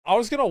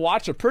was gonna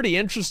watch a pretty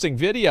interesting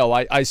video.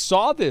 I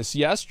saw this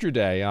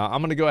yesterday.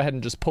 I'm gonna go ahead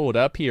and just pull it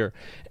up here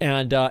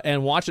and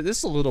watch it. This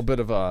is a little bit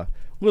of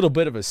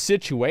a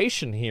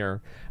situation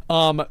here.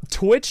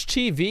 Twitch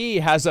TV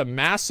has a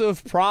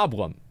massive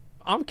problem.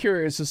 I'm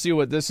curious to see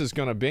what this is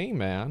gonna be,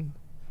 man.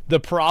 The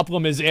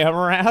problem is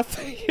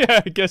Amouranth?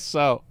 Yeah, I guess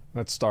so.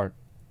 Let's start.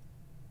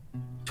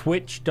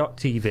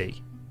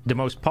 Twitch.tv, the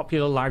most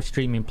popular live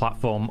streaming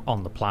platform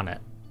on the planet.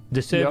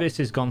 The service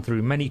has gone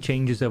through many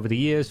changes over the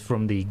years,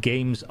 from the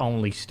games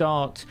only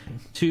start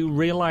to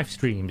real life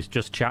streams,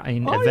 just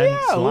chatting,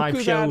 events,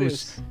 live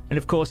shows, and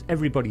of course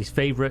everybody's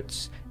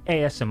favorites,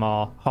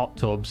 ASMR, hot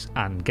tubs,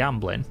 and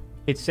gambling.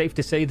 It's safe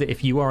to say that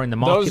if you are in the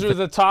market, those are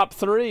the top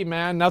three,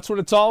 man. That's what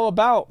it's all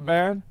about,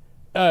 man.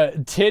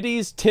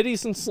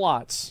 Titties and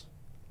slots.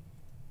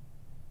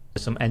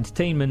 Some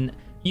entertainment,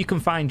 you can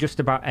find just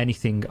about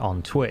anything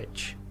on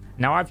Twitch.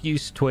 Now, I've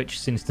used Twitch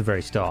since the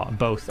very start,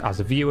 both as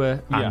a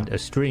viewer and a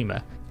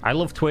streamer. I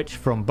love Twitch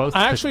from both.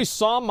 I actually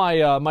saw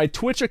my my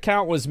Twitch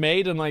account was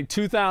made in like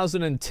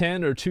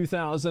 2010 or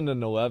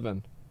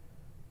 2011.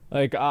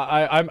 Like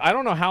I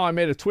don't know how I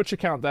made a Twitch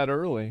account that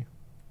early.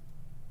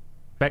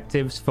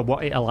 Perspectives for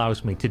what it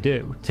allows me to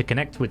do, to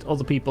connect with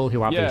other people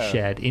who have a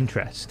shared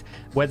interest,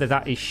 whether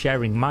that is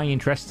sharing my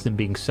interests and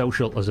being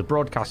social as a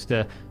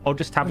broadcaster, or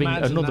just having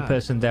another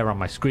person there on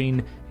my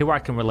screen who I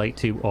can relate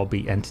to or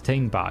be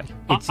entertained by.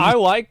 I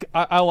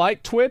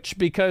like Twitch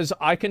because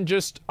I can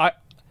just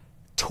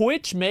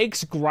Twitch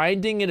makes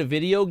grinding in a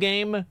video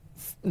game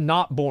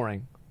not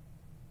boring,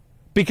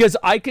 because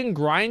I can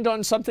grind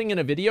on something in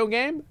a video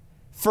game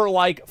for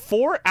like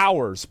 4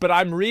 hours, but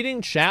I'm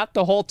reading chat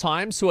the whole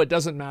time, so it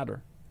doesn't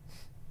matter.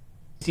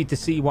 Easy to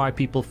see why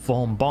people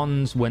form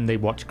bonds when they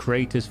watch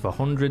creators for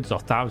hundreds or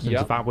thousands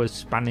of hours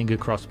spanning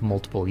across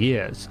multiple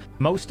years.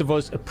 Most of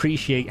us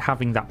appreciate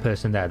having that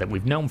person there that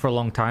we've known for a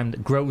long time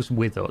that grows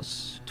with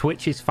us.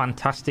 Twitch is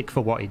fantastic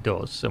for what it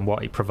does and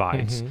what it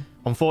provides.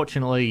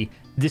 Unfortunately,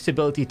 this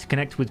ability to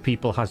connect with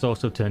people has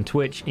also turned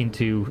Twitch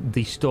into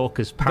the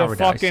stalker's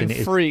paradise. The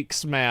fucking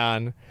freaks,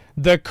 man.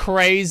 The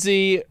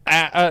crazy...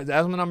 that's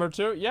my number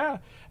 2? Yeah.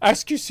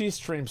 XQC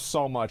streams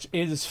so much.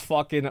 It is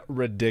fucking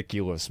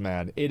ridiculous,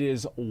 man. It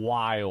is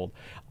wild.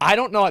 I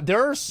don't know.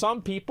 There are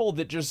some people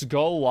that just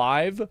go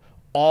live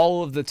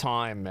all of the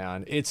time,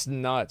 man. It's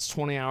nuts.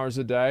 20 hours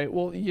a day.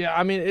 Well, yeah,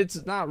 I mean,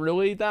 it's not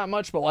really that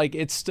much, but like,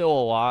 it's still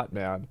a lot,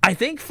 man. I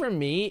think for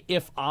me,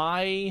 if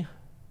I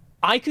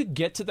could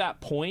get to that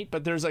point,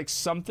 but there's like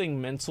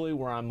something mentally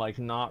where I'm like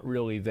not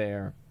really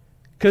there.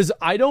 Because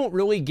I don't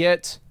really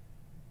get...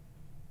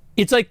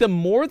 It's like the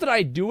more that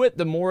I do it,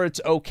 the more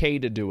it's okay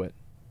to do it.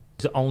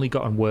 It's only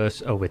gotten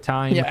worse over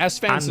time,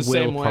 and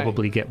will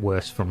probably get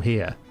worse from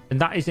here. And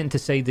that isn't to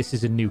say this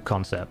is a new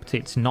concept.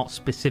 It's not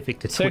specific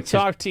to Twitch.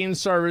 TikTok teen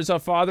servers, a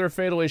father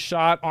fatally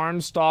shot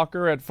armed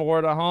stalker at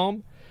Florida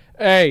home.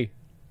 Hey,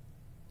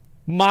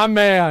 my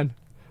man.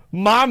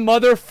 My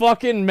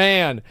motherfucking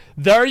man.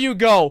 There you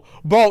go.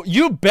 Bro,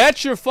 you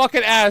bet your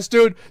fucking ass,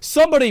 dude.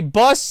 Somebody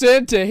busts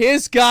into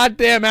his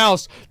goddamn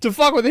house to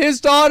fuck with his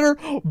daughter.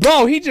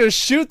 Bro, he just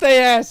shoot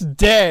their ass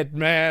dead,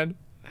 man.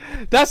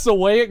 That's the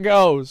way it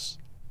goes.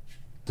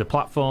 The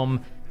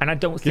platform, and I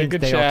don't think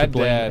they are to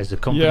blame as a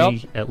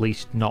company, at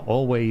least not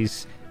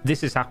always.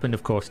 This has happened,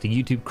 of course, to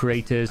YouTube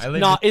creators.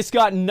 No, it's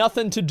got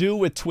nothing to do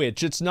with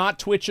Twitch. It's not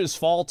Twitch's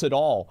fault at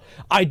all.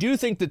 I do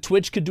think that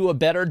Twitch could do a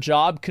better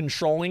job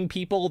controlling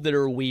people that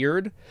are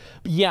weird.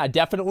 Yeah,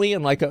 definitely,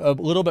 and like a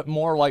little bit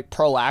more like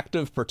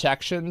proactive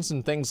protections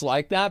and things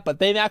like that. But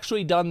they've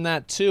actually done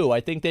that too.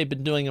 I think they've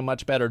been doing a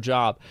much better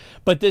job.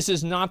 But this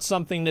is not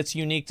something that's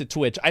unique to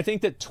Twitch. I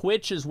think that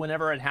Twitch is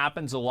whenever it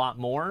happens a lot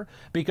more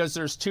because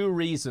there's 2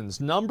 reasons.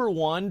 Number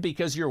 1,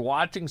 because you're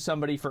watching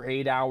somebody for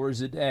 8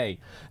 hours a day.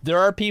 There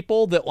are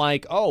people that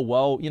like, oh,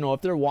 well, you know,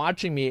 if they're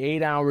watching me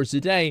 8 hours a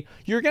day,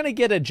 you're going to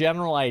get a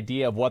general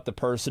idea of what the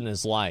person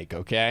is like,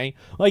 okay?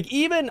 Like,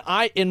 even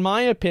in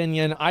my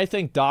opinion, I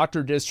think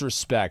Dr.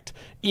 Disrespect,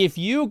 if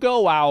you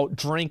go out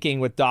drinking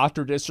with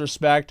Dr.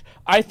 Disrespect,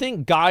 I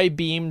think Guy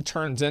Beam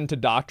turns into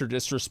Dr.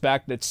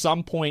 Disrespect at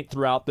some point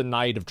throughout the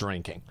night of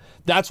drinking.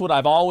 That's what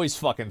I've always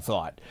fucking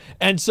thought.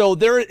 And so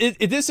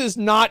this is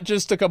not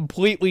just a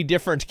completely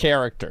different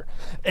character.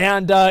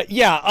 And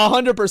yeah,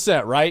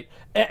 100%, right?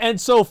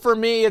 And so for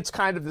me, it's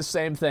kind of the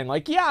same thing.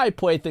 Like, yeah, I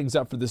play things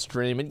up for the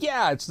stream, and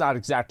yeah, it's not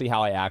exactly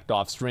how I act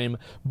off stream,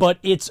 but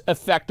it's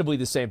effectively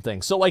the same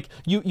thing. So like,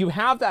 you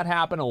have that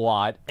happen a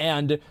lot,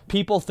 and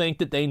people think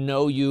that they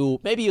know you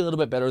maybe a little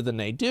bit better than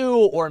they do,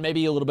 or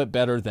maybe a little bit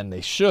better than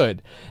they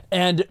should.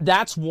 And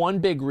that's one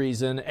big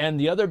reason. And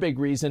the other big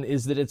reason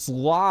is that it's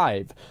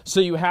live.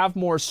 So you have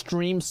more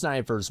stream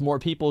snipers, more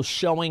people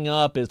showing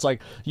up. It's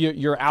like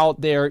you're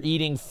out there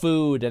eating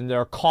food, and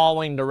they're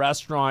calling the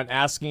restaurant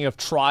asking if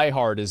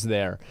Tryhard is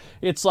there.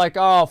 It's like,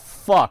 oh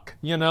fuck,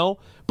 you know?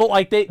 But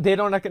like they're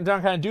not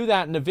gonna do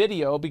that in the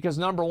video because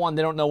number 1,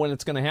 they don't know when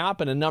it's gonna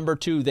happen, and number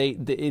 2,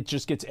 it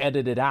just gets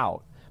edited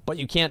out. But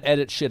you can't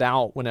edit shit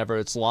out whenever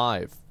it's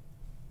live.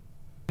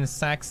 In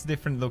 6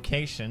 different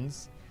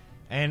locations,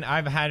 and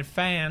I've had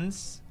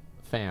fans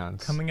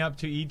fans. Coming up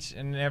to each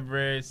and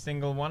every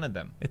single one of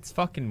them. It's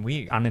fucking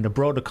weird. And in a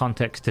broader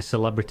context, to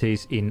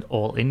celebrities in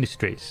all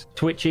industries.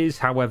 Twitch is,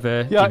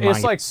 however... Yeah,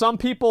 it's like some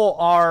people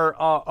are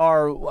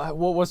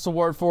what's the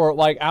word for it?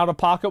 Like, out of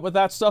pocket with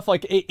that stuff.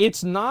 Like,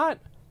 it's not...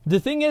 The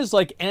thing is,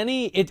 like,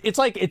 it's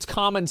like, it's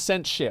common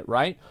sense shit,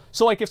 right?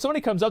 So, like, if somebody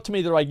comes up to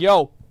me, they're like,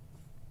 yo,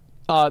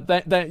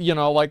 you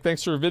know, like,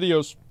 thanks for your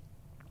videos,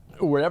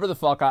 or whatever the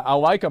fuck, I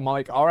like them. I'm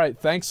like, all right,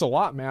 thanks a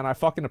lot, man. I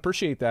fucking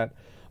appreciate that.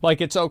 Like,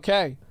 it's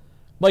okay.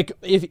 Like,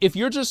 if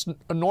you're just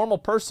a normal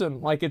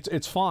person, like,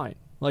 it's fine.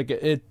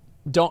 Like,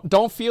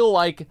 don't feel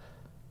like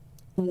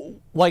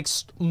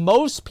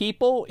most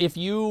people, if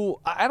you,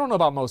 I don't know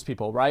about most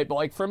people, right? But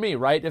like for me,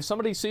 right? If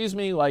somebody sees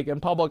me like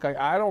in public,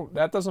 I don't,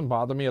 that doesn't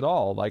bother me at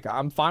all. Like,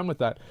 I'm fine with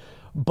that.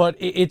 But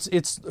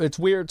it's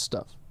weird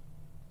stuff.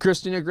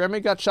 Christina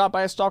Grimmie got shot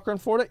by a stalker in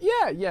Florida.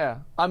 Yeah.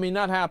 I mean,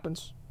 that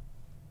happens.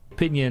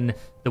 Opinion,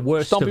 the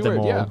worst of them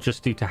all,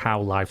 just due to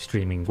how live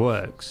streaming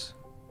works.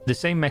 The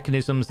same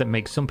mechanisms that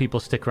make some people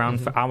stick around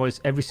for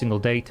hours every single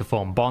day to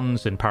form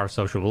bonds and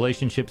parasocial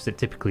relationships that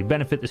typically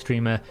benefit the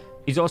streamer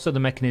is also the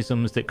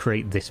mechanisms that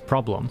create this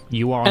problem.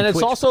 You are on And it's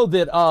Twitch also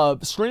that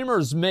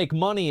streamers make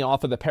money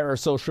off of the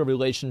parasocial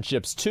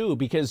relationships too,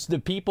 because the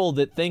people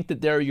that think that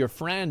they're your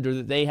friend or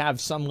that they have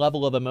some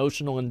level of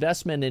emotional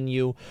investment in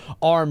you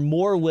are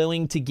more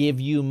willing to give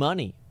you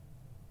money.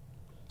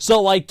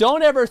 So, like,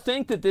 don't ever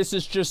think that this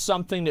is just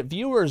something that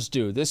viewers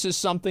do. This is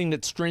something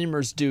that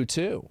streamers do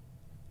too.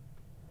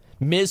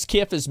 Ms.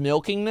 Kiff is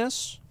milking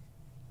this.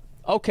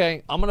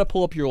 Okay, I'm going to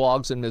pull up your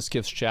logs in Ms.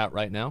 Kiff's chat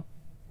right now.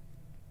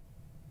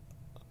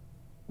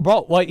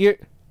 Bro, what you're...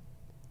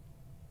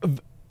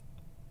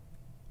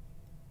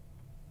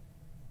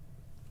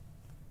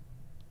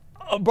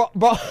 bro.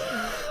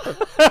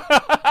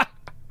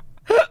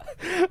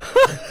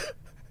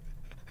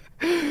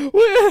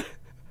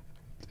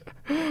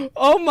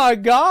 Oh my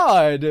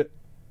God.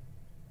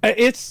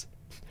 It's...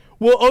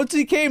 Will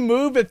OTK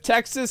move if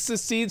Texas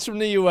secedes from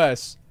the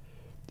U.S.?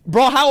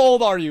 Bro, how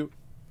old are you?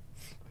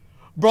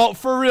 Bro,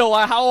 for real,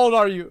 how old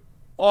are you?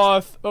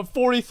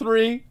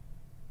 43?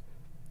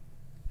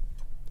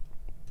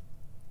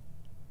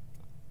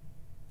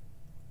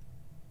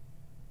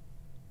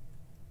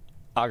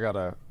 I'm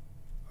gonna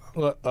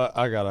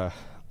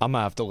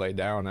have to lay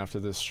down after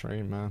this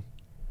stream, man.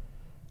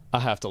 I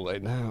have to lay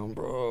down,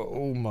 bro.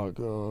 Oh my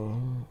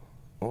God.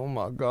 Oh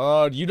my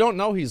God. You don't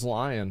know he's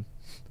lying.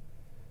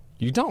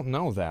 You don't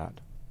know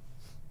that.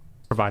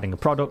 Providing a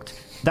product,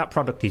 that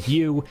product is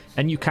you,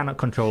 and you cannot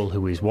control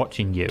who is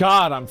watching you.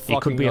 God, I'm fucking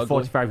It could be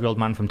ugly. a 45-year-old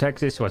man from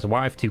Texas who has a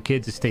wife, 2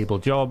 kids, a stable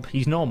job.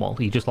 He's normal.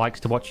 He just likes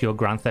to watch your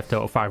Grand Theft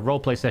Auto 5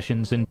 roleplay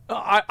sessions and...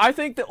 I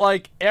think that,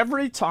 like,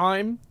 every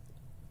time,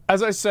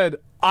 as I said,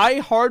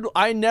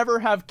 I never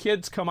have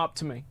kids come up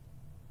to me.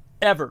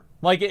 Ever.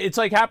 Like, it's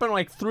like happened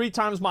like 3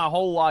 times my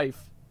whole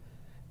life.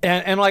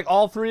 And like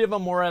all 3 of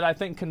them were at, I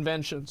think,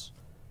 conventions.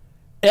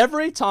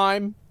 Every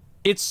time,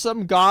 it's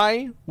some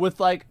guy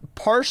with like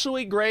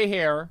partially gray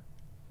hair,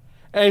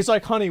 and he's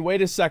like, honey, wait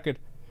a second,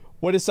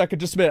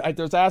 just a minute,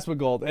 there's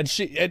Asmongold, and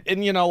she,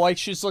 and you know, like,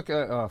 she's looking,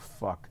 oh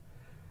fuck,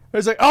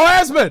 he's like, oh,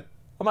 Asmon,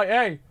 I'm like,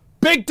 hey,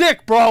 big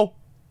dick, bro,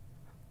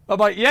 I'm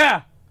like,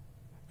 yeah,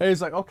 and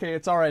he's like, okay,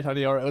 it's all right,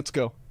 honey, all right, let's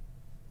go.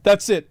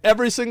 That's it,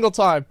 every single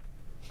time.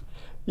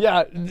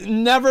 Yeah,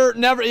 never,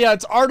 yeah,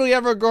 it's hardly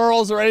ever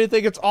girls or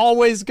anything, it's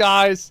always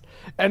guys,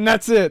 and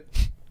that's it.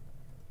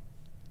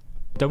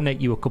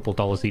 Donate you a couple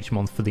dollars each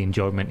month for the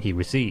enjoyment he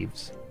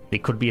receives.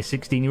 It could be a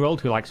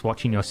 16-year-old who likes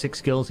watching your 6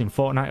 skills in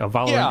Fortnite or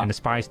Valorant and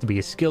aspires to be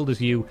as skilled as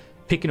you,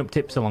 picking up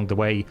tips along the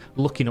way,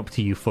 looking up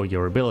to you for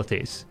your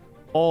abilities.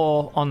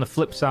 Or, on the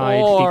flip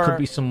side, it could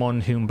be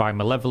someone whom by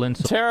malevolence...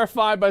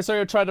 Terrified by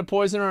someone who tried to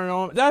poison her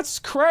own... That's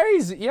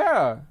crazy,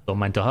 yeah. Or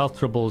mental health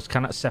troubles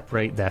cannot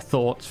separate their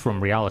thoughts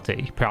from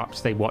reality. Perhaps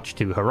they watch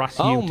to harass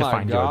you, to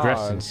find your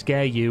address and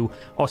scare you,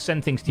 or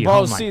send things to your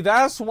home. Bro, see,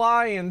 that's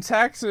why in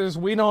Texas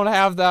we don't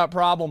have that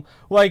problem.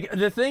 Like,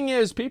 the thing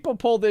is, people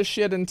pull this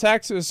shit in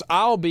Texas,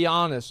 I'll be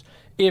honest.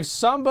 If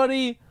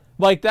somebody...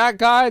 Like that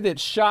guy that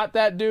shot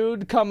that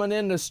dude coming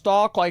in to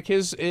stalk, like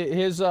his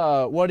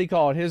what do you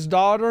call it, his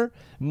daughter,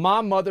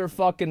 my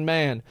motherfucking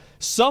man.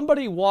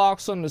 Somebody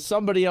walks onto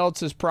somebody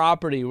else's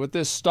property with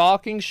this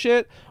stalking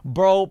shit,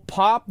 bro,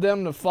 pop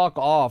them the fuck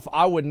off.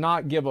 I would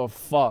not give a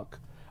fuck.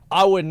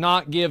 I would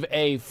not give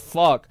a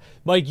fuck.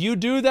 Like, you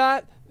do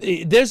that,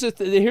 here's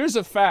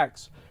the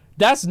facts.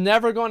 That's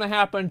never going to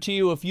happen to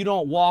you if you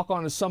don't walk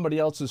onto somebody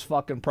else's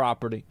fucking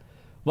property.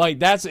 Like,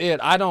 that's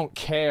it. I don't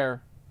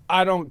care.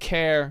 I don't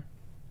care.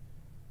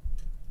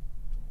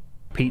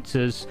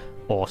 Pizzas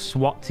or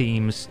SWAT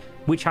teams,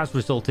 which has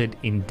resulted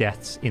in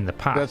deaths in the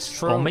past. That's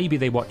true. Or maybe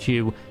they watch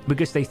you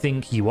because they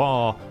think you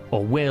are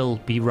or will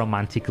be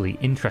romantically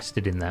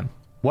interested in them.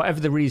 Whatever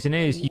the reason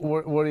is...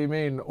 What do you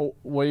mean?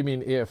 What do you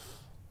mean if?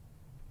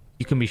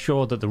 You can be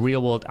sure that the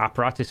real-world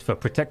apparatus for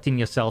protecting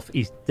yourself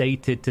is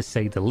dated, to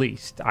say the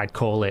least. I'd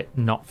call it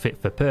not fit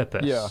for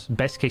purpose. Yeah.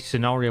 Best case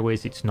scenario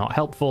is it's not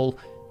helpful.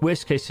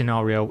 Worst case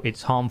scenario,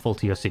 it's harmful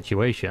to your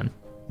situation.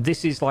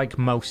 This is like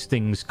most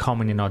things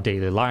common in our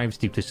daily lives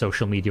due to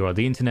social media or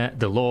the internet.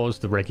 The laws,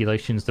 the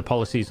regulations, the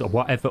policies, or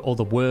whatever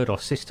other word or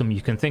system you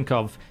can think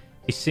of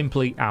is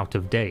simply out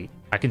of date.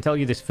 I can tell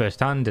you this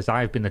firsthand, as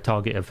I've been the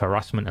target of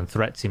harassment and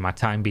threats in my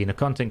time being a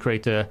content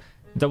creator,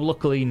 though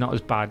luckily not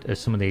as bad as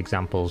some of the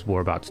examples we're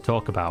about to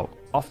talk about.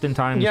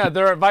 Oftentimes... Yeah,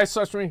 their advice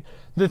such me.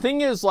 The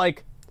thing is,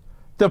 like,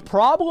 the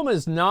problem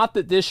is not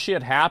that this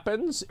shit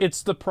happens.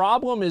 It's the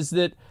problem is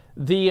that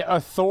the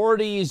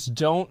authorities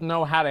don't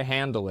know how to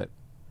handle it.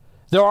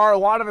 There are a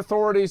lot of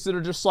authorities that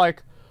are just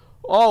like,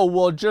 oh,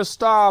 well, just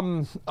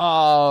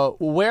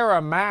wear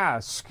a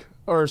mask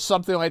or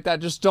something like that.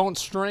 Just don't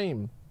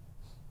stream.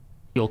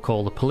 You'll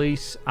call the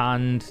police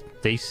and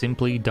they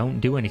simply don't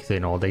do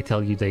anything, or they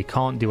tell you they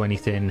can't do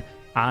anything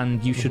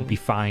and you should be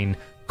fine.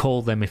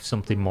 Call them if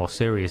something more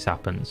serious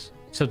happens.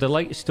 So the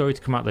latest story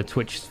to come out of the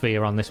Twitch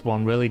sphere on this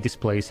one really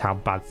displays how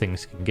bad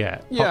things can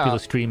get. Yeah. Popular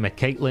streamer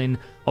Caitlyn,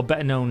 or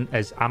better known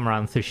as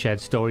Amouranth, has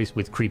shared stories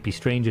with creepy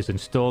strangers and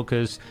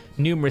stalkers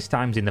numerous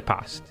times in the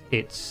past.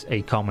 It's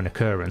a common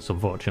occurrence,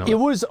 unfortunately. It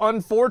was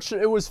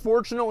unfortunate. It was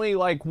fortunately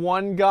like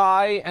one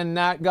guy, and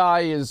that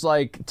guy is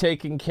like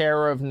taken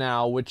care of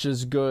now, which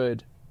is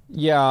good.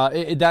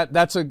 Yeah,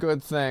 that's a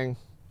good thing.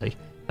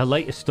 Her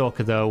latest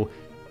stalker, though,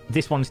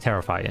 this one's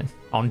terrifying.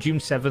 On June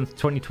 7th,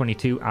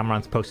 2022,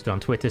 Amouranth posted on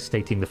Twitter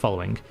stating the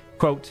following,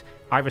 quote,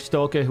 I have a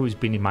stalker who has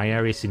been in my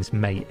area since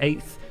May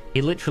 8th.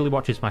 He literally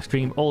watches my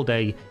stream all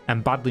day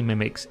and badly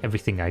mimics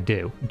everything I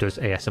do. Does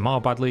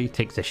ASMR badly,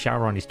 takes a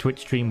shower on his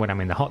Twitch stream when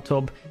I'm in the hot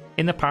tub.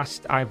 In the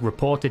past, I've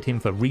reported him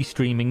for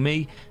restreaming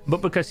me,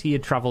 but because he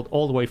had travelled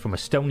all the way from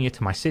Estonia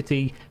to my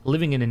city,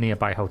 living in a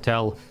nearby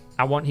hotel,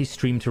 I want his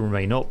stream to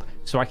remain up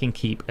so I can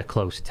keep a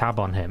close tab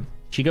on him.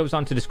 She goes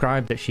on to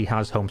describe that she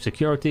has home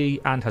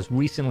security and has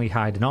recently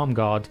hired an armed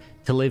guard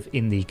to live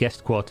in the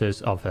guest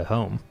quarters of her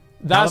home.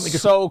 That's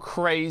so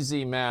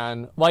crazy,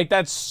 man. Like,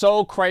 that's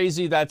so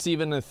crazy that's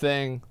even a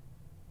thing.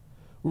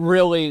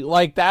 Really,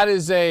 like, that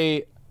is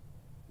a...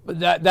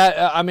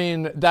 I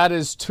mean, that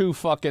is too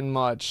fucking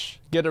much.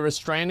 Get a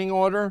restraining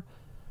order?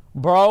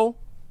 Bro,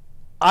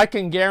 I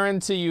can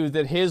guarantee you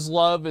that his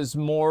love is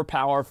more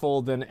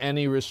powerful than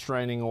any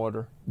restraining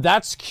order.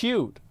 That's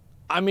cute.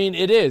 I mean,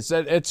 it is.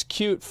 It's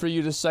cute for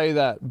you to say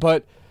that,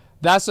 but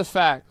that's a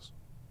fact.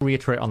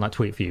 Reiterate on that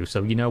tweet for you,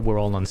 so you know we're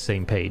all on the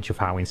same page of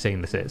how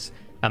insane this is.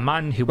 A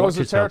man who watches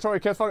the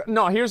territory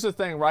No, here's the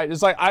thing, right?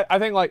 It's like I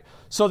think like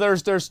so.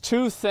 There's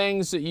two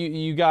things that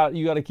you got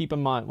to keep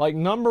in mind. Like,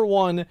 number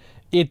one,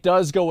 it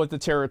does go with the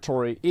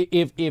territory.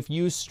 If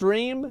you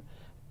stream.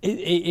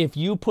 If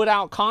you put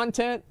out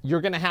content,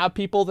 you're going to have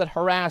people that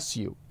harass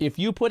you. If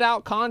you put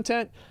out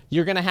content,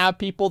 you're going to have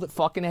people that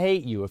fucking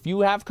hate you. If you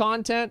have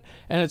content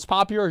and it's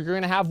popular, you're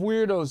going to have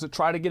weirdos that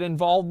try to get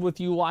involved with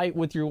you, like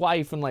with your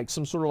life in like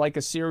some sort of like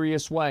a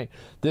serious way.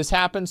 This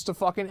happens to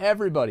fucking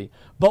everybody.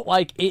 But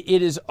like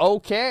it is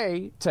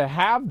okay to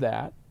have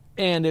that,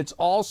 and it's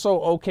also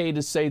okay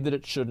to say that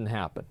it shouldn't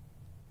happen.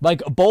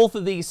 Like, both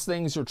of these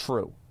things are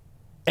true.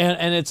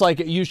 And it's like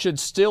you should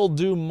still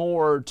do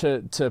more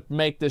to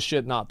make this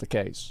shit not the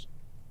case.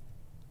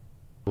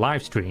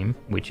 Live stream,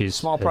 which is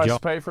small price to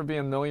pay for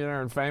being a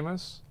millionaire and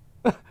famous.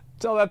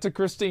 Tell that to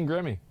Christine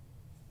Grimmie.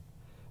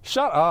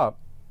 Shut up.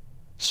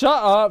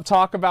 Shut up.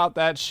 Talk about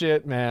that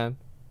shit, man.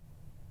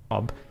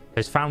 Bob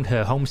has found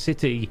her home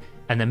city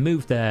and then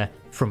moved there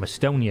from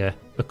Estonia,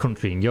 a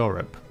country in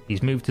Europe.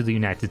 He's moved to the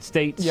United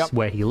States,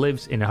 where he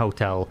lives in a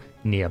hotel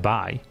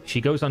nearby. She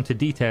goes on to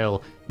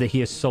detail that he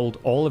has sold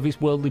all of his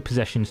worldly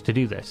possessions to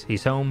do this.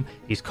 His home,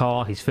 his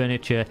car, his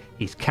furniture,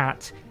 his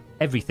cat,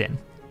 everything.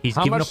 He's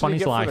given up on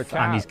his life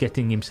and he's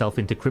getting himself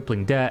into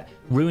crippling debt,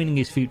 ruining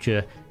his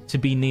future to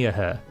be near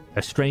her,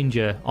 a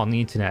stranger on the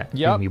internet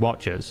whom he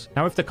watches.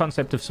 Now, if the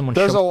concept of someone...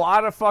 There's a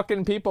lot of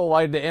fucking people,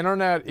 like, the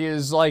internet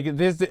is like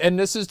this, and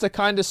this is the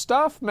kind of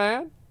stuff,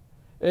 man.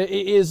 It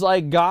is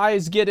like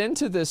guys get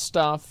into this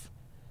stuff.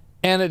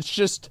 And it's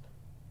just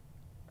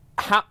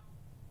how,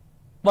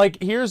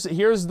 like, here's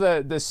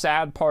the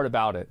sad part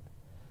about it,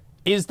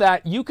 is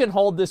that you can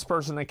hold this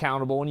person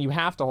accountable, and you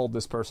have to hold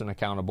this person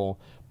accountable,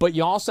 but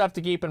you also have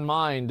to keep in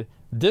mind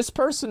this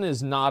person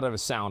is not of a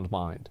sound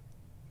mind.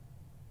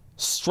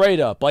 Straight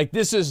up, like,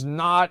 this is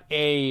not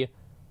a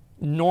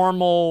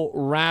normal,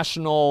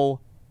 rational,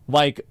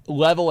 like,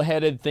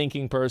 level-headed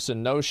thinking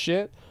person. No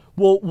shit.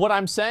 Well, what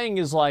I'm saying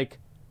is, like,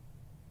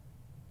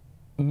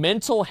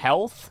 mental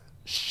health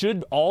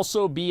should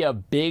also be a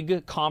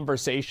big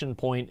conversation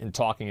point in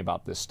talking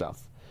about this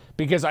stuff.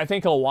 Because I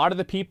think a lot of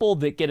the people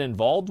that get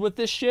involved with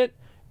this shit,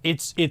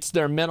 it's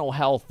their mental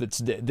health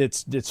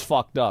that's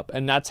fucked up,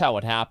 and that's how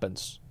it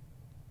happens.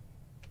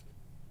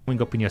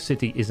 Growing up in your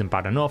city isn't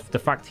bad enough. The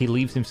fact he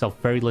leaves himself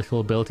very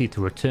little ability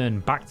to return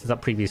back to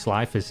that previous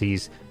life as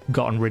he's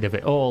gotten rid of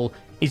it all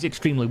is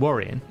extremely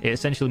worrying. It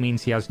essentially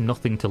means he has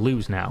nothing to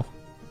lose now.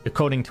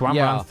 According to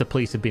Amouranth, the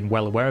police have been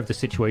well aware of the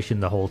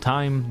situation the whole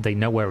time. They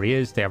know where he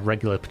is, they have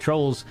regular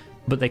patrols,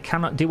 but they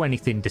cannot do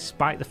anything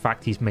despite the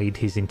fact he's made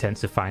his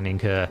intents of finding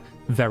her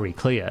very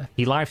clear.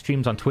 He live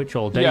streams on Twitch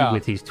all day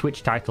with his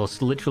Twitch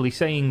titles literally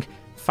saying,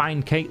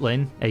 find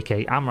Caitlyn,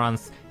 aka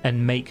Amouranth,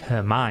 and make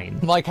her mine.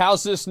 Like,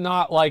 how's this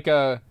not like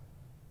a...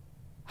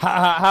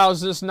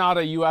 How's this not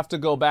a you have to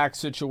go back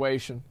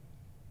situation?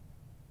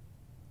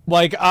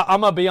 Like,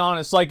 I'm gonna be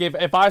honest. Like,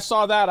 if I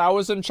saw that, I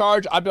was in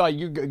charge, I'd be like,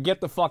 you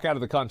get the fuck out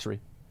of the country.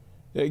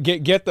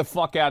 Get the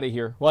fuck out of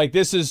here. Like,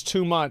 this is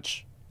too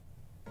much.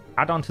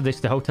 Add on to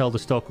this, the hotel the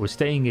Stalker was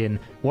staying in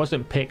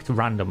wasn't picked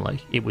randomly.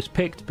 It was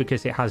picked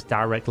because it has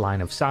direct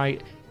line of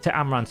sight to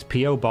Amouranth's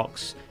PO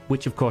box,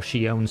 which of course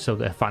she owns so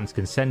that her fans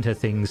can send her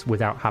things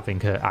without having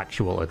her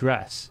actual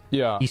address.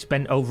 Yeah. He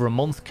spent over a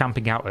month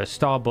camping out at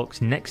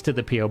Starbucks next to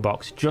the PO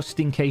box just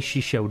in case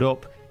she showed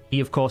up. He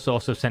of course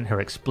also sent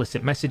her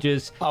explicit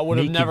messages,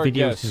 naked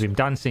videos of him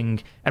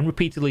dancing, and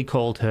repeatedly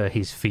called her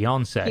his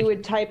fiancé. He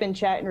would type in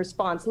chat in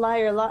response,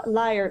 liar,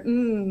 liar,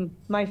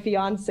 my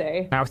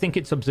fiancé. Now I think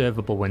it's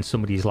observable when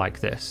somebody's like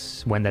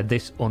this, when they're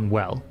this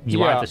unwell.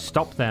 You either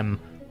stop them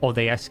or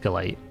they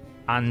escalate.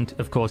 And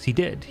of course he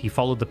did. He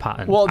followed the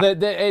pattern. Well, they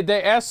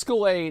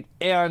escalate,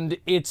 and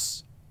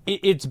it's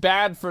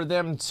bad for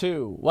them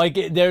too. Like,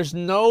 there's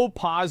no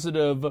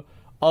positive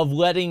of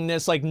letting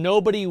this, like,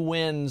 nobody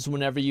wins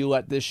whenever you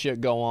let this shit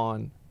go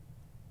on.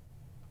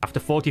 After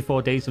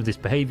 44 days of this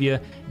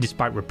behavior,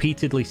 despite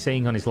repeatedly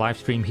saying on his live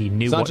stream he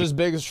knew it's not just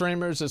big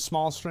streamers, it's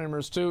small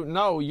streamers too.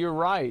 No, you're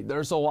right.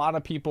 There's a lot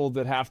of people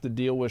that have to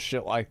deal with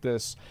shit like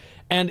this.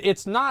 And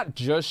it's not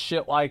just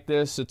shit like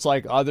this, it's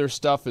like other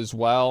stuff as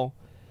well.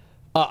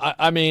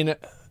 I mean,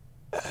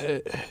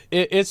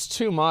 it's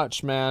too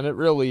much, man. It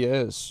really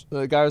is.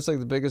 The guy's like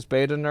the biggest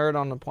beta nerd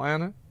on the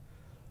planet.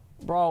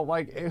 Bro,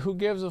 like, who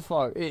gives a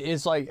fuck?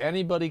 It's like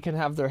anybody can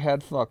have their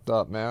head fucked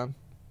up, man.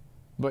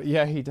 But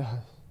yeah, he does.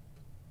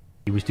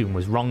 He was doing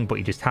was wrong, but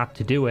he just had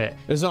to do it.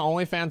 Isn't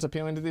OnlyFans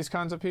appealing to these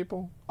kinds of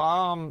people?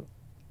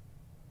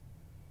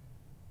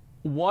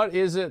 What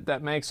is it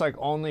that makes, like,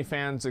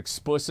 OnlyFans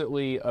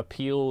explicitly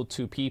appeal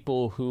to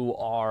people who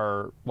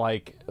are,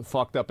 like,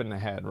 fucked up in the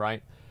head,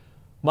 right?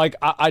 Like,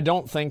 I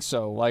don't think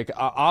so. Like,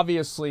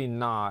 obviously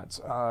not.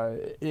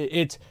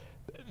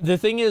 The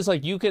thing is,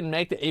 like, you can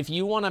make if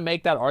you want to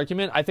make that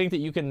argument, I think that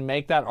you can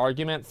make that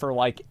argument for,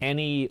 like,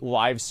 any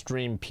live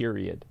stream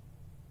period.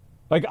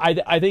 Like,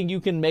 I think you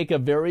can make a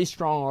very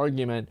strong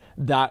argument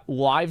that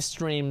live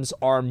streams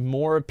are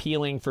more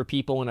appealing for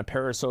people in a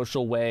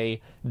parasocial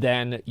way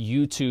than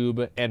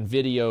YouTube and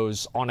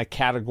videos on a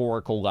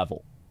categorical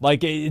level.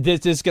 Like,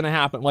 this is going to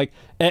happen. Like,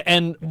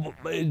 and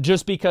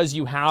just because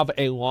you have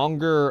a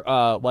longer,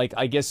 like,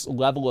 I guess,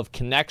 level of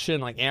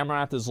connection, like,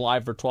 Amouranth is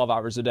live for 12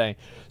 hours a day.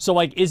 So,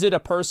 like, is it a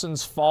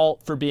person's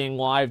fault for being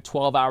live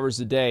 12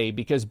 hours a day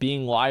because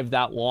being live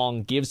that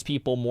long gives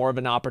people more of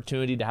an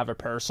opportunity to have a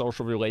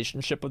parasocial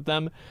relationship with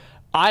them?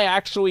 I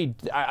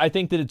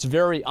think that it's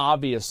very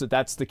obvious that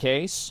that's the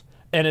case.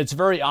 And it's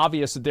very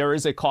obvious that there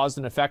is a cause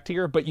and effect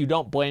here, but you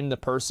don't blame the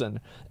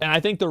person. And I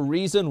think the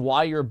reason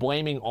why you're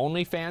blaming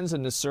OnlyFans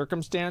in this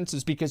circumstance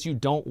is because you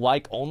don't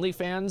like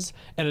OnlyFans,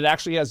 and it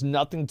actually has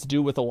nothing to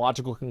do with a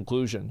logical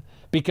conclusion.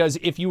 Because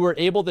if you were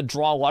able to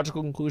draw a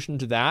logical conclusion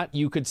to that,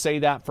 you could say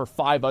that for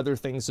 5 other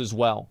things as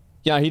well.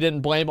 Yeah, he didn't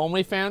blame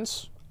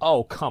OnlyFans?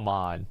 Oh, come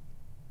on.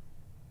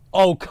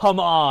 Oh, come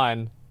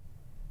on.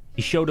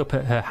 He showed up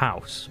at her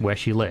house where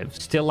she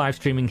lives, still live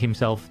streaming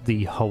himself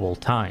the whole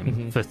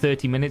time. For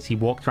 30 minutes he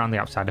walked around the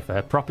outside of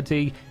her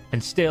property,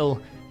 and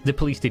still the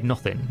police did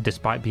nothing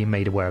despite being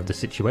made aware of the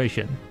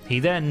situation. He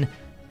then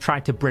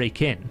tried to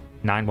break in.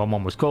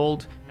 911 was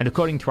called, and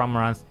according to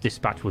Amouranth,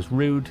 dispatch was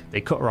rude.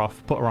 They cut her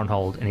off, put her on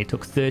hold, and it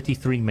took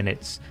 33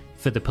 minutes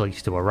for the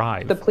police to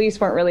arrive. The police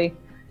weren't really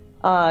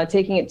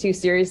taking it too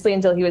seriously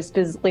until he was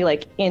physically,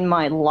 like, in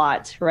my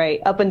lot, right?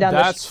 Up and down.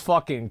 That's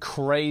fucking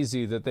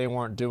crazy that they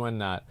weren't doing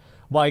that.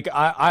 Like,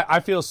 I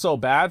feel so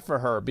bad for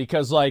her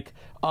because, like,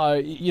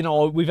 you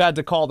know, we've had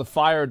to call the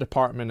fire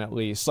department at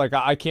least. Like,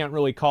 I can't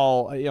really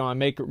call, you know, I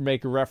make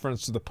a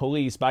reference to the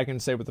police, but I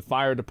can say with the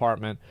fire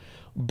department,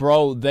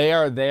 bro, they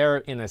are there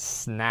in a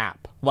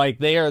snap. Like,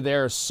 they are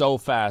there so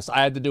fast.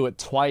 I had to do it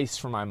twice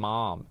for my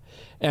mom.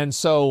 And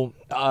so,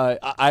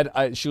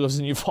 she lives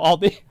in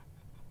Uvalde.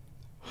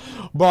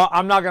 But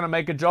I'm not going to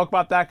make a joke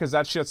about that because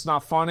that shit's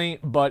not funny.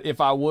 But if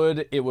I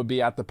would, it would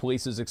be at the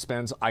police's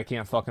expense. I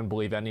can't fucking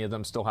believe any of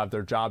them still have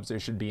their jobs. They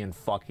should be in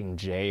fucking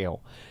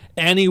jail.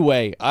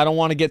 Anyway, I don't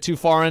want to get too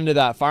far into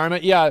that.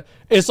 Firemen, yeah,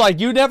 it's like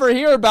you never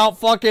hear about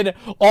fucking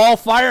all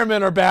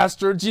firemen are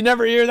bastards. You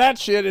never hear that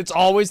shit. It's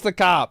always the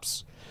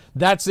cops.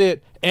 That's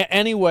it.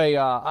 Anyway,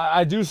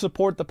 I do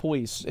support the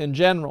police in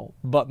general.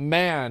 But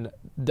man,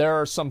 there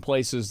are some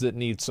places that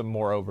need some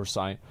more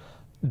oversight.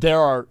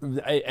 There are,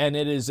 and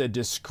it is a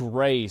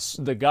disgrace.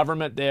 The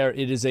government there,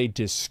 it is a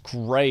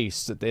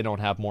disgrace that they don't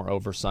have more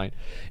oversight.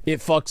 It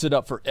fucks it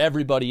up for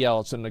everybody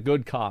else, and the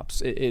good cops,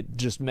 it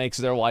just makes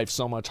their life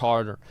so much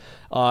harder.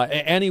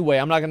 Anyway,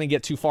 I'm not going to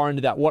get too far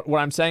into that. What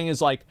I'm saying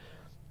is, like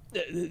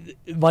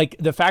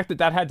the fact that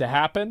that had to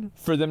happen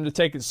for them to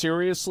take it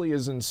seriously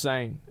is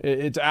insane.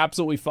 It's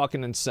absolutely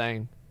fucking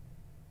insane.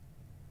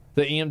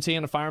 The EMT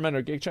and the firemen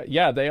are gig chat.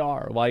 Yeah, they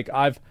are. Like,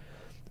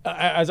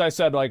 as I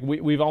said, like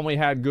we've only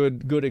had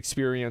good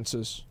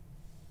experiences.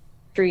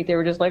 street. They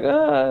were just like,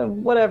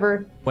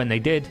 whatever. When they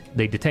did,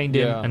 they detained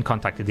him and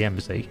contacted the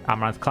embassy.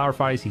 Amouranth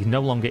clarifies he's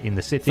no longer in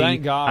the city.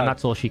 Thank God. And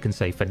that's all she can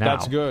say for now.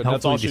 That's good. Hopefully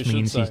That's all this she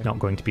means should he's say. not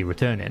going to be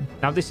returning.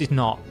 Now, this is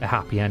not a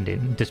happy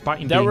ending. Despite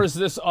him There being... was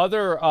this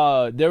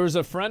other, there was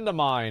a friend of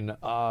mine,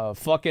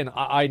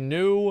 I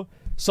knew,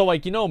 so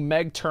like, you know,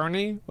 Meg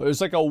Turney? It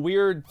was like a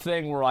weird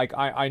thing where like,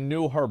 I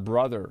knew her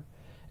brother.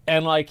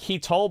 And like, he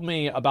told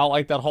me about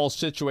like that whole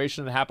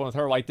situation that happened with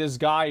her. Like this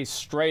guy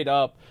straight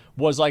up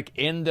was like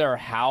in their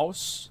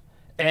house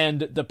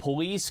and the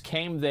police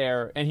came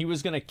there and he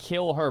was going to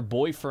kill her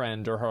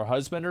boyfriend or her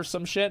husband or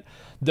some shit.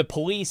 The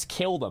police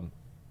killed him.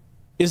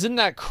 Isn't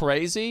that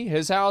crazy?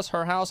 His house,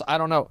 her house? I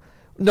don't know.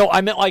 No,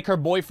 I meant like her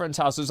boyfriend's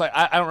house. It was like,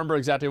 I don't remember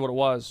exactly what it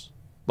was.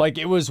 Like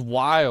it was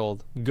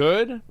wild.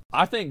 Good?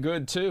 I think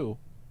good too.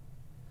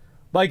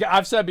 Like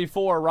I've said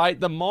before, right?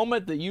 The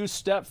moment that you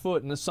step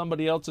foot into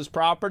somebody else's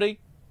property,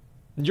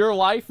 your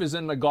life is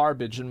in the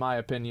garbage, in my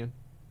opinion.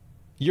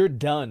 You're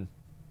done.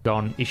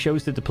 Gone. It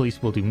shows that the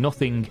police will do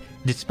nothing,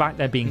 despite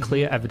there being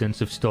clear evidence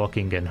of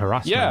stalking and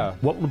harassment. Yeah.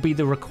 What would be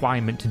the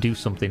requirement to do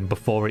something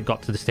before it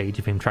got to the stage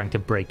of him trying to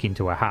break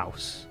into a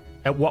house?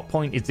 At what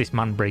point is this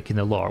man breaking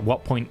the law? At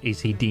what point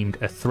is he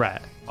deemed a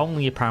threat?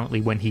 Only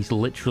apparently when he's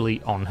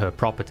literally on her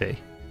property.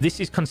 This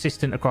is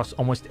consistent across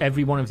almost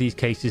every one of these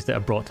cases that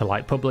are brought to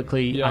light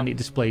publicly, and it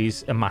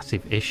displays a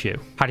massive issue.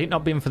 Had it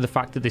not been for the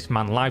fact that this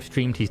man live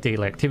streamed his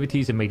daily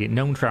activities and made it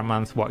known to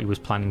Amouranth what he was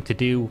planning to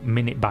do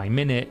minute by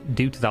minute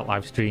due to that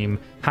live stream,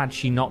 had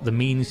she not the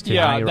means to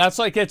hire... that's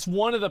like, it's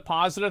one of the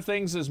positive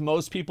things is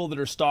most people that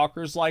are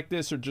stalkers like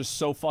this are just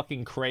so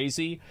fucking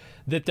crazy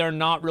that they're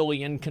not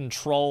really in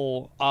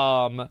control.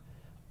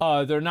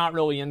 They're not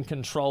really in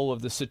control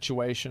of the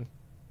situation,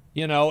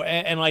 you know,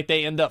 and like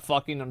they end up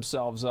fucking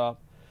themselves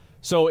up.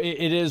 So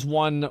it is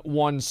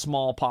one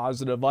small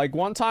positive. Like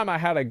one time I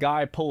had a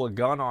guy pull a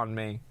gun on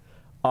me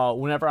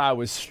whenever I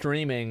was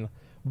streaming,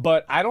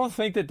 but I don't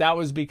think that that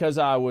was because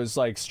I was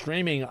like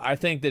streaming. I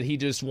think that he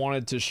just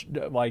wanted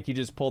to like he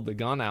just pulled the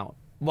gun out.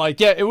 Like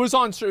yeah, it was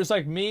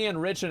like me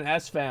and Rich and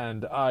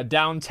S-Fan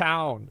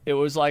downtown. It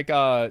was like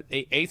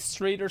 8th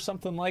Street or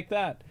something like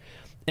that,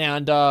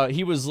 and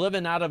he was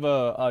living out of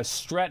a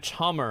stretch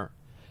Hummer,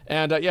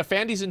 and yeah,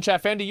 Fandy's in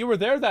chat. Fandy, you were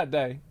there that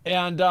day,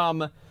 and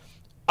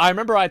I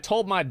remember I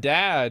told my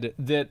dad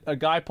that a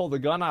guy pulled a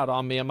gun out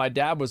on me, and my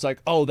dad was like,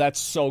 oh, that's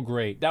so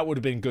great. That would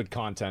have been good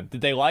content.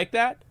 Did they like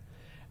that?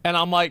 And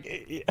I'm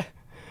like,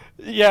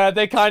 yeah,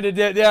 they kind of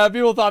did. Yeah,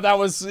 people thought that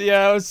was,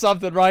 yeah, it was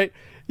something, right?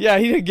 Yeah,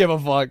 he didn't give a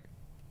fuck.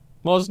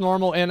 Most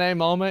normal NA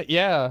moment?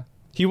 Yeah.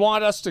 He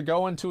wanted us to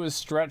go into his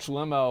stretch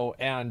limo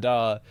and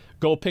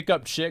go pick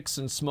up chicks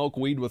and smoke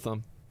weed with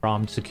them.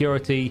 Armed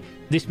security.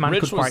 This man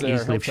could quite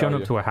easily have shown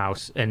up to a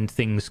house and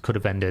things could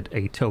have ended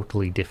a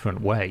totally different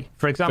way.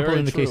 For example,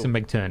 in the case of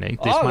Meg Turney,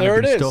 this man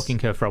had been stalking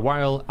her for a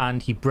while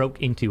and he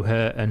broke into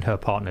her and her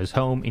partner's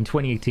home in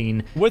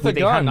 2018 with a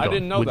gun. I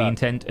didn't know with the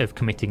intent of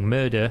committing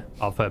murder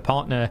of her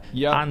partner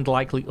and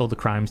likely other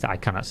crimes that I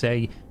cannot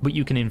say, but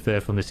you can infer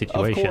from the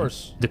situation. Of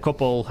course. The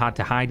couple had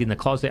to hide in the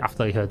closet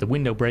after they heard the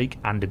window break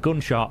and a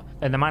gunshot,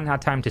 and the man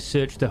had time to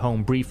search the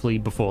home briefly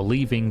before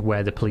leaving,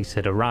 where the police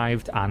had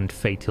arrived and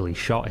fatally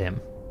shot him.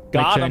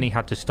 Meg Turney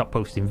had to stop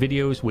posting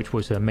videos, which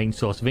was her main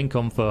source of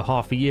income, for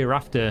half a year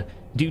after,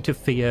 due to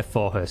fear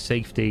for her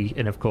safety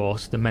and, of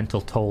course, the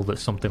mental toll that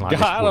something like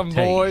this would take.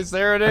 Boys,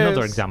 there it is.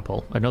 Another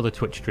example, another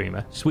Twitch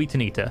streamer, Sweet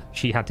Anita.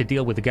 She had to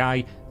deal with a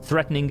guy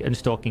threatening and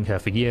stalking her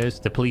for years,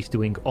 the police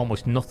doing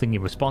almost nothing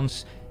in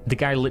response. The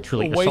guy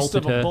literally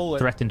assaulted her,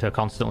 threatened her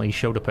constantly,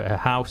 showed up at her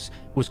house,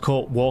 was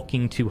caught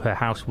walking to her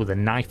house with a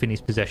knife in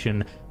his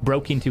possession,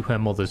 broke into her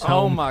mother's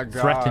home,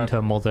 threatened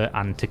her mother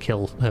and to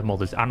kill her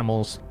mother's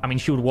animals. I mean,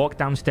 she would walk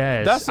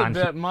downstairs. That's a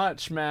bit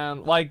much,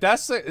 man. Like,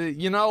 that's,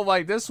 you know,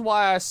 like, this is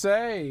why I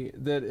say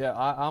that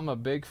I'm a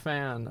big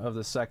fan of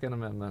the Second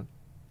Amendment.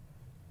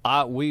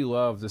 We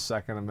love the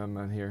Second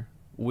Amendment here.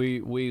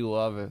 We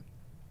love it.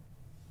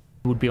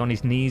 Would be on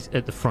his knees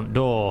at the front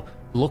door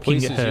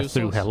looking at her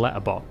through her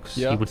letterbox.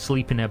 He would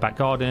sleep in her back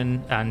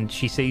garden, and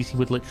she says he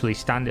would literally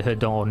stand at her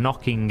door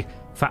knocking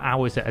for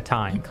hours at a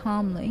time. And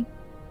calmly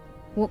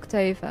walked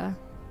over,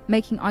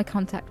 making eye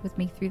contact with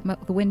me through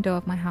the window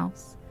of my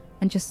house,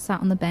 and just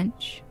sat on the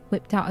bench,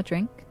 whipped out a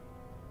drink,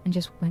 and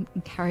just went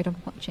and carried on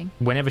watching.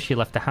 Whenever she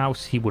left the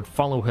house, he would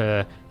follow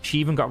her. She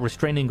even got a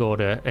restraining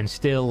order, and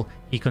still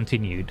he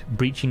continued,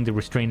 breaching the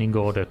restraining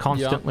order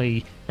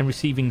constantly and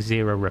receiving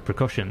zero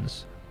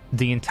repercussions.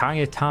 The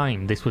entire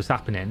time this was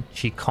happening,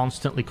 she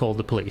constantly called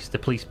the police. The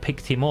police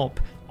picked him up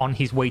on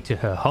his way to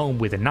her home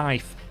with a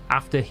knife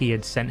after he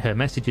had sent her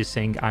messages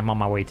saying, I'm on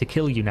my way to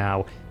kill you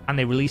now, and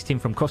they released him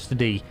from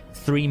custody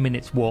 3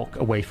 minutes walk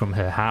away from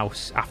her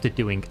house after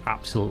doing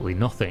absolutely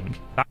nothing.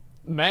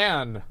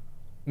 Man,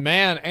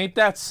 ain't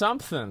that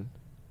something?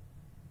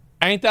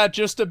 Ain't that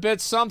just a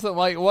bit something?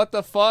 Like, what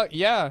the fuck?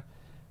 Yeah.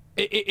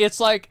 It's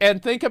like,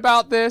 and think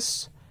about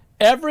this,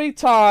 every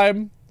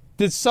time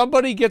that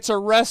somebody gets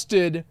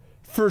arrested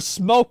for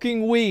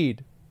smoking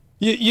weed,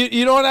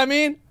 you know what I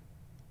mean?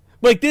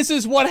 Like, this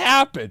is what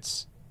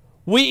happens.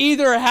 We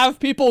either have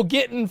people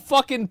getting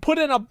fucking put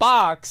in a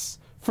box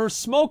for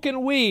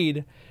smoking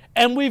weed,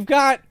 and we've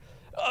got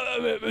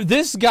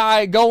this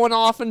guy going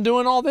off and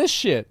doing all this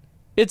shit.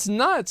 It's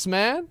nuts,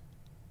 man.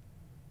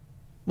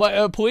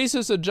 Like, police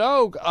is a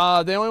joke.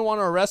 They only want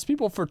to arrest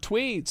people for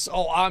tweets.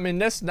 Oh, I mean,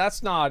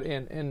 that's not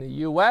in the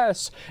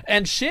U.S.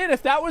 And shit,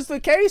 if that was the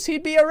case,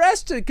 he'd be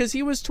arrested because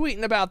he was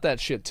tweeting about that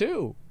shit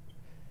too.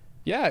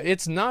 Yeah,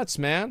 it's nuts,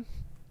 man.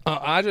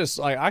 I just,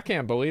 like, I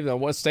can't believe that.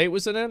 What state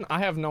was it in? I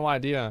have no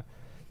idea.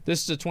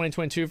 This is a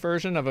 2022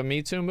 version of a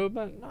Me Too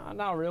movement? No,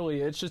 not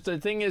really. It's just, the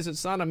thing is,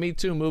 it's not a Me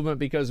Too movement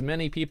because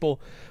many people,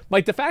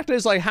 like, the fact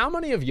is, like, how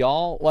many of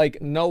y'all,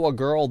 like, know a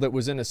girl that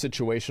was in a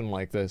situation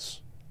like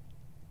this?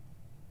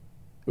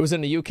 It was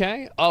in the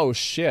UK? Oh,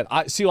 shit.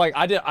 I see, like,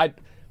 I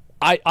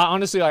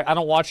honestly, like, I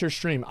don't watch your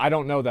stream. I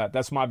don't know that.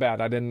 That's my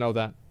bad. I didn't know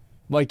that.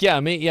 Like, yeah,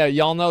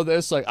 y'all know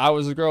this. Like, I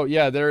was a girl.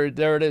 Yeah, there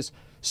it is.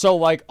 So,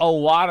 like, a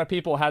lot of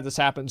people had this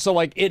happen. So,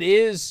 like, it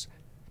is,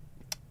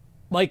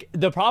 like,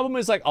 the problem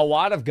is, like, a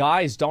lot of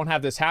guys don't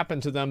have this happen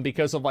to them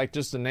because of, like,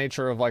 just the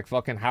nature of, like,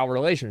 fucking how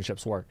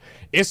relationships work.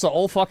 It's the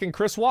old fucking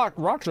Chris Rock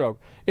joke.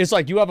 It's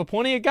like, you have a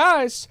plenty of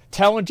guys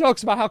telling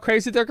jokes about how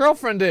crazy their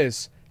girlfriend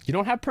is. You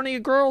don't have plenty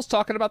of girls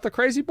talking about the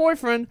crazy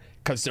boyfriend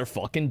because they're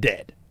fucking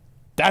dead.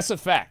 That's a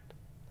fact.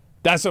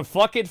 That's a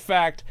fucking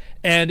fact,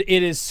 and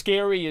it is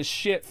scary as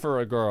shit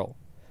for a girl.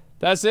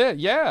 That's it,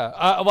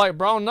 yeah. Like,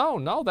 bro,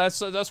 no,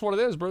 that's what it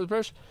is,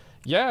 brother.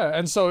 Yeah,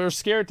 and so they're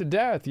scared to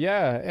death,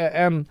 yeah.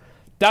 And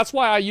that's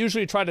why I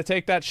usually try to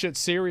take that shit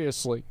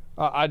seriously.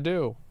 I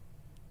do.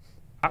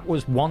 That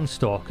was one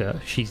stalker.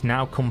 She's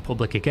now come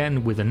public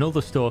again with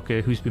another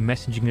stalker who's been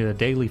messaging her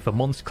daily for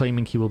months,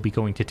 claiming he will be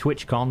going to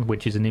TwitchCon,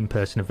 which is an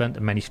in-person event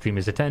that many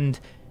streamers attend,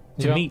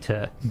 to meet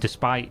her,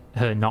 despite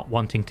her not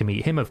wanting to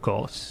meet him, of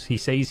course. He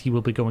says he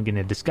will be going in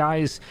a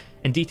disguise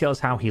and details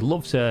how he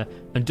loves her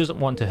and doesn't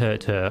want to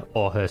hurt her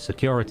or her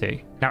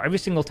security. Now, every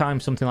single time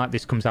something like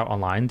this comes out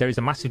online, there is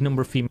a massive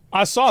number of female...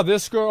 I saw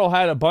this girl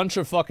had a bunch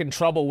of fucking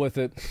trouble with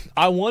it.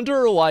 I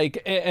wonder,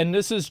 like, and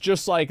this is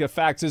just like a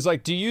fact, is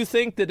like, do you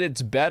think that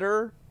it's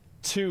better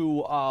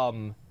to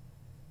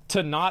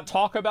not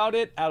talk about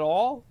it at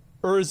all?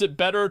 Or is it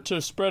better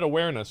to spread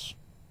awareness?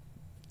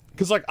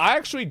 Because, like, I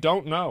actually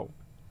don't know.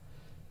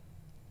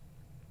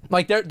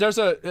 Like, there's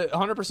a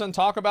 100%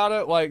 talk about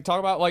it.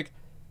 Like,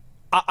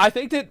 I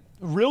think that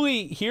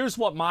really, here's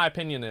what my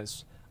opinion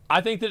is.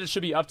 I think that it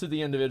should be up to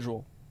the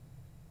individual.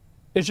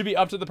 It should be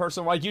up to the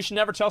person. Like, you should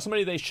never tell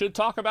somebody they should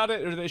talk about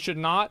it or they should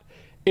not.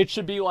 It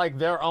should be, like,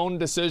 their own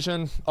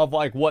decision of,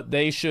 like, what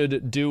they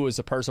should do as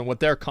a person, what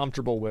they're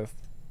comfortable with.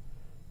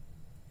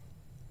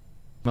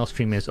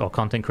 Streamers or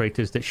content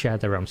creators that share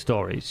their own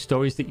stories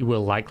that you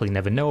will likely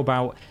never know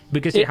about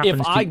because it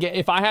happens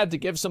if I had to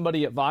give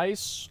somebody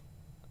advice,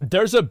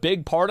 there's a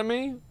big part of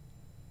me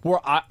where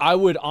I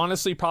would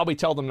honestly probably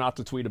tell them not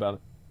to tweet about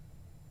it.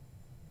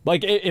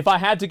 Like, if I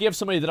had to give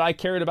somebody that I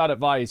cared about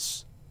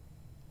advice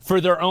for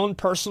their own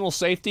personal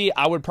safety,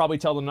 I would probably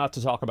tell them not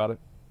to talk about it.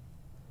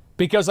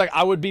 Because, like,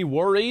 I would be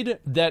worried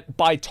that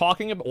by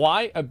talking about...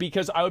 Why?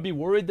 Because I would be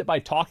worried that by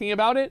talking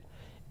about it,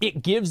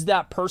 it gives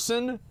that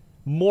person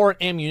more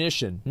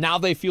ammunition. Now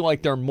they feel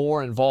like they're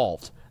more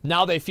involved.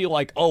 Now they feel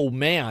like, oh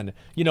man,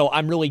 you know,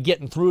 I'm really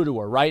getting through to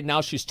her, right?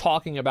 Now she's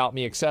talking about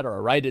me, etc.,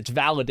 right? It's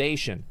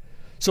validation.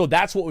 So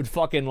that's what would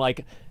fucking,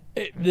 like,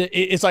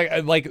 it's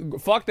like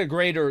fuck the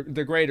greater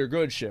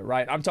good shit,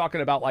 right? I'm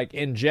talking about, like,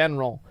 in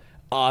general.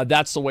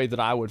 That's the way that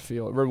I would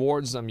feel. It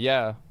rewards them,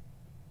 yeah.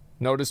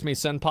 Notice me,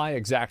 senpai?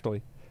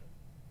 Exactly.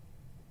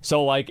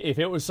 So, like, if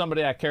it was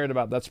somebody I cared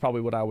about, that's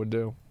probably what I would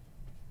do.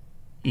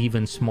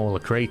 Even smaller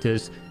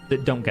creators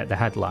that don't get the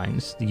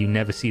headlines. You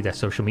never see their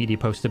social media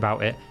posts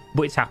about it,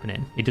 but it's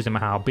happening. It doesn't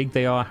matter how big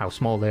they are, how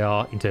small they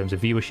are in terms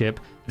of viewership.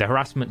 The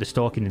harassment, the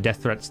stalking, the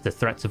death threats, the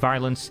threats of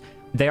violence,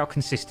 they are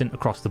consistent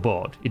across the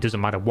board. It doesn't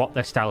matter what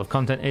their style of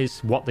content is,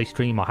 what they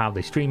stream or how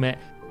they stream it.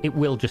 It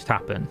will just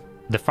happen.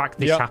 The fact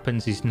this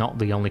happens is not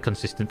the only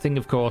consistent thing,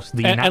 of course.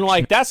 And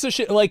like, that's the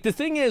shit. Like, the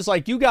thing is,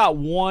 like, you got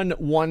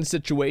one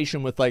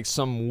situation with, like,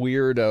 some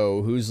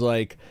weirdo who's,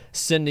 like,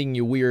 sending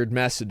you weird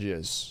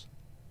messages.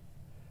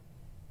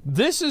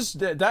 This is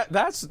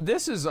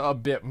this is a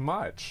bit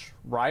much,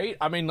 right?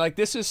 I mean, like,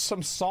 this is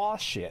some saw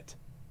shit.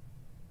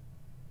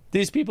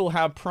 These people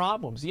have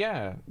problems,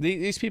 yeah.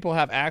 These people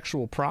have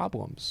actual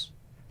problems.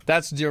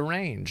 That's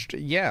deranged,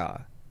 yeah.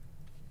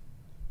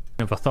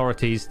 Of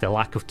authorities, the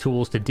lack of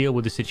tools to deal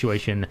with the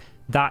situation,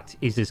 that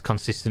is as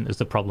consistent as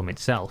the problem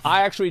itself.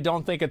 I actually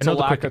don't think it's a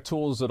lack of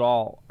tools at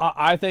all.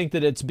 I think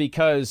that it's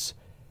because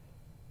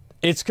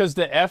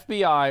the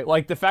FBI,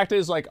 like, the fact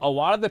is, like, a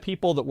lot of the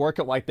people that work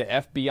at, like, the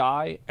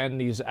FBI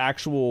and these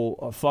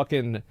actual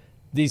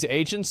these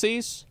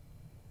agencies,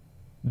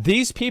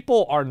 these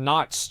people are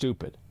not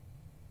stupid.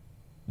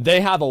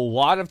 They have a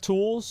lot of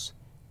tools,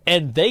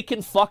 and they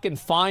can fucking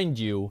find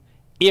you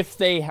if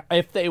they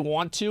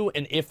want to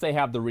and if they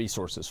have the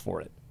resources for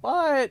it.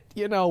 But,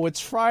 you know, it's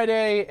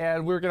Friday,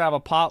 and we're gonna have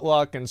a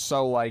potluck, and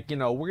so, like, you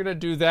know, we're gonna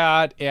do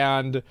that,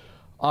 and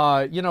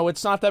You know,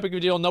 it's not that big of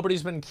a deal.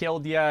 Nobody's been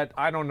killed yet.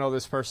 I don't know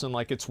this person.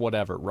 Like, it's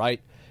whatever,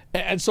 right?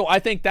 And so I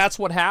think that's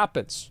what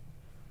happens.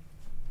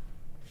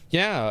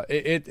 Yeah,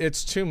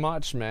 it's too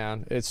much,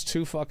 man. It's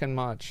too fucking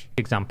much.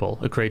 Example,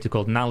 a creator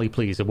called Nally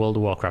Please, a World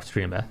of Warcraft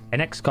streamer. An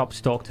ex-cop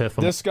stalked her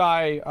for... This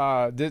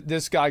guy,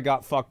 this guy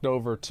got fucked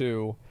over,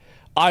 too.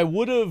 I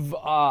would have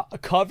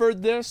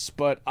covered this,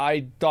 but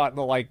I thought,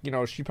 like, you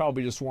know, she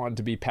probably just wanted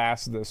to be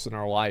past this in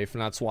her life,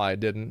 and that's why I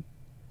didn't.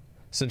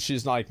 Since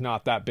she's, like,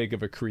 not that big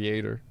of a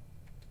creator.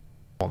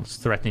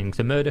 Threatening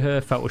to murder her,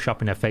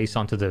 photoshopping her face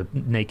onto the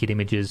naked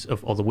images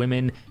of other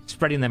women,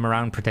 spreading them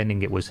around,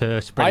 pretending it was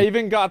her. I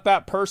even got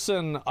that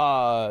person,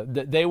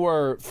 they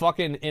were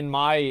fucking in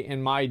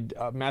my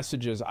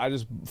messages. I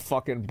just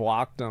fucking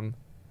blocked them.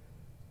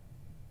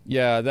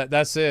 Yeah,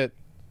 that's it.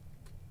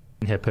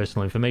 Her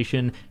personal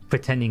information,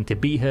 pretending to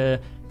be her,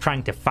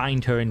 trying to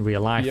find her in real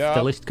life. Yep.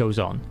 The list goes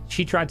on.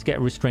 She tried to get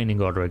a restraining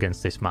order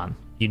against this man.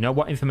 You know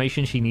what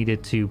information she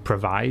needed to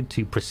provide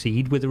to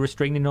proceed with a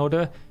restraining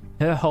order?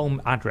 Her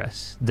home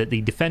address that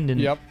the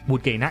defendant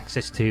would gain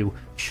access to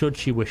should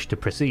she wish to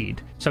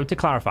proceed. So to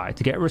clarify,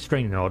 to get a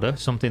restraining order,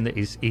 something that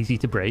is easy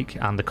to break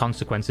and the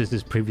consequences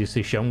as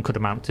previously shown could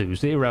amount to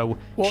 0.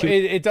 Well,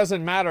 it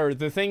doesn't matter.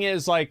 The thing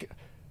is, like,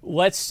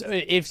 what's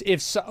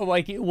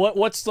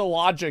the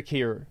logic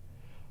here?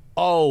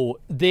 Oh,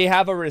 they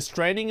have a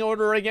restraining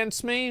order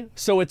against me,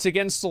 so it's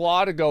against the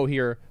law to go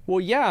here.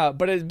 Well, yeah,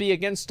 but it'd be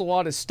against the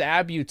law to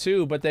stab you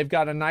too, but they've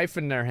got a knife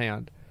in their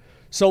hand.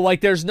 So,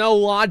 like, there's no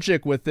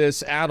logic with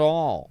this at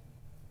all.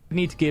 You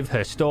need to give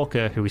her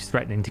stalker, who is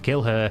threatening to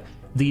kill her,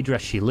 the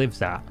address she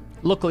lives at.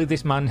 Luckily,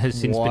 this man has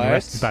since been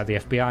arrested by the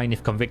FBI, and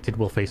if convicted,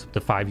 will face up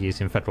to 5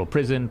 years in federal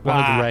prison. One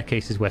of the rare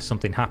cases where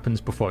something happens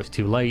before it's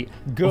too late.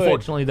 Good.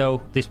 Unfortunately,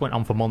 though, this went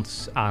on for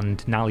months,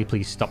 and Nally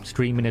Please stopped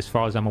streaming as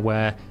far as I'm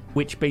aware,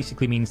 which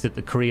basically means that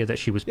the career that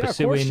she was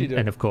pursuing,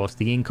 and of course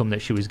the income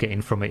that she was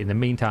getting from it in the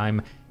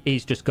meantime,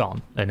 is just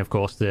gone. And of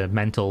course, the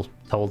mental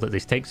toll that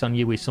this takes on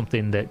you is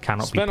something that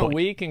cannot be put. Spent a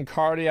week in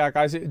cardiac.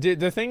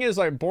 The thing is,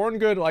 like, Born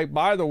Good, like,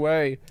 by the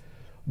way,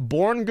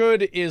 Born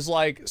Good is,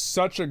 like,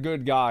 such a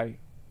good guy.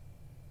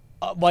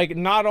 Like,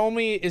 not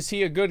only is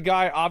he a good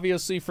guy,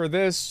 obviously, for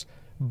this,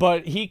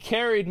 but he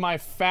carried my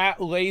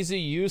fat, lazy,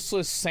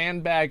 useless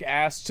sandbag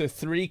ass to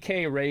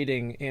 3K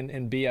rating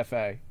in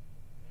BFA.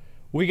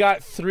 We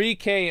got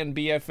 3K in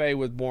BFA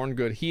with Born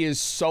Good. He is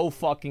so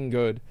fucking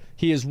good.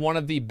 He is one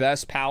of the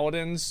best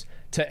paladins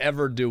to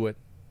ever do it.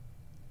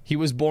 He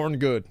was born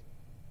good.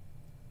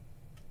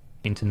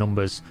 Into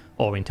numbers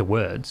or into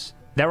words.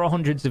 There are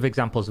hundreds of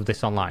examples of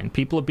this online.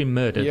 People have been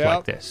murdered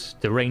like this.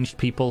 Deranged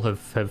people have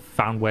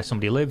found where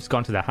somebody lives,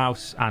 gone to their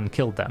house, and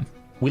killed them.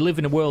 We live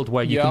in a world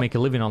where you can make a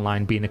living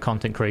online being a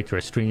content creator,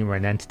 a streamer,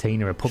 an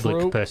entertainer, a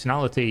public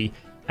personality,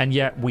 and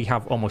yet we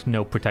have almost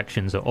no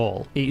protections at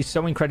all. It is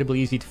so incredibly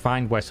easy to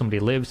find where somebody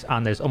lives,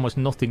 and there's almost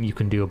nothing you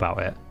can do about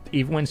it.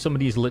 Even when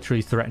somebody is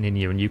literally threatening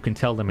you and you can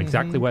tell them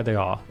exactly where they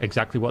are,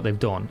 exactly what they've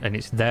done, and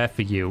it's there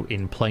for you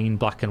in plain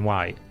black and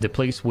white, the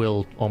police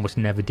will almost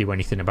never do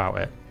anything about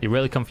it. It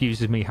really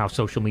confuses me how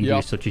social media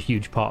is such a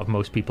huge part of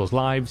most people's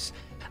lives,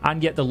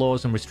 and yet the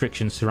laws and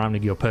restrictions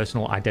surrounding your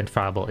personal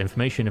identifiable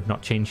information have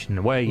not changed in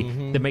a way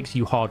that makes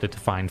you harder to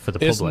find for the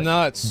public. It's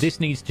nuts. This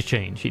needs to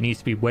change. It needs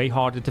to be way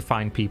harder to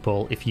find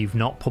people. If you've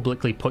not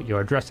publicly put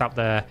your address out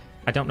there,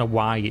 I don't know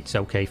why it's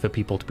okay for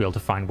people to be able to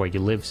find where you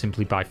live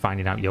simply by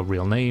finding out your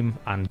real name.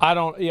 And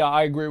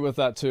I agree with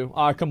that too.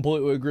 I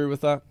completely agree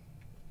with that.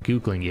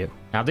 Googling you.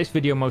 Now, this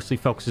video mostly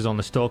focuses on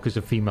the stalkers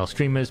of female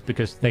streamers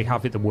because they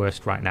have it the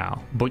worst right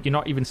now. But you're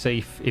not even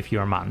safe if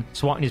you're a man.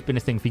 Swatting has been a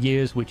thing for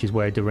years, which is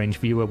where a deranged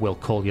viewer will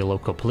call your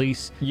local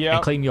police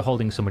and claim you're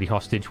holding somebody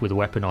hostage with a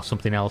weapon or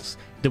something else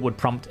that would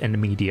prompt an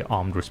immediate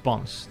armed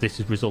response. This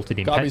has resulted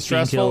in pets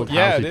being killed,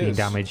 houses being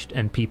damaged,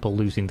 and people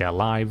losing their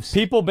lives.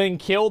 People being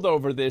killed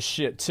over this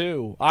shit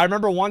too. I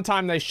remember one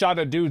time they shot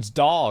a dude's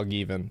dog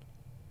even.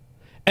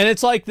 And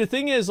it's like, the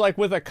thing is, like,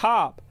 with a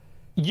cop,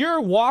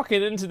 you're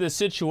walking into the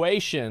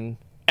situation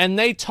and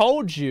they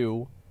told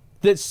you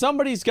that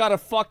somebody's got a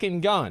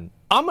fucking gun.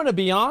 I'm gonna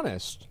be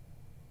honest.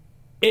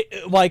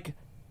 Like,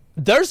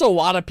 there's a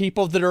lot of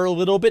people that are a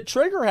little bit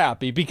trigger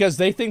happy because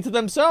they think to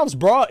themselves,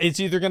 bro, it's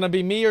either gonna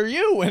be me or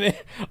you, and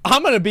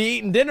I'm gonna be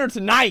eating dinner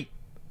tonight.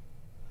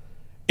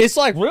 It's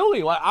like,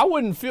 really, like, I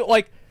wouldn't feel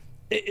like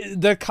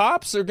the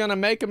cops are gonna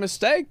make a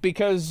mistake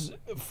because,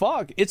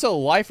 fuck, it's a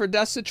life or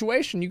death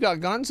situation. You got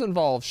guns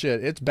involved,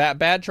 shit. It's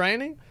bad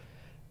training.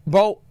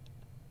 Bro,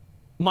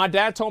 my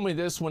dad told me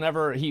this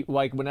whenever he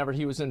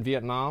was in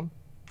Vietnam.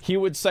 He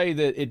would say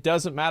that it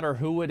doesn't matter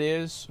who it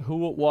is,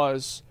 who it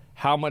was,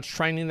 how much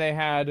training they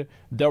had.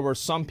 There were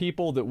some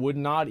people that would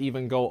not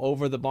even go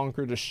over the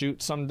bunker to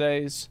shoot some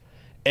days.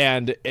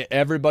 And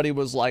everybody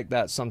was like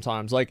that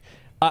sometimes. Like,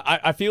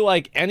 I feel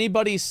like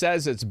anybody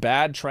says it's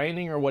bad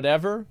training or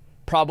whatever,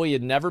 probably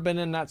had never been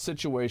in that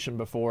situation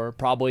before,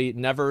 probably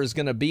never is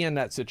going to be in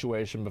that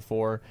situation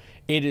before.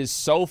 It is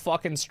so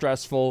fucking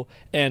stressful.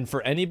 And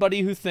for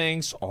anybody who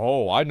thinks,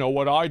 oh, I know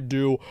what I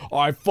do,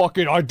 I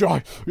fucking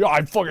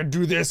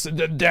do this and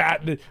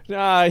that.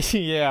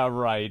 Yeah,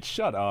 right.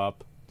 Shut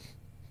up.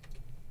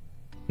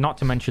 Not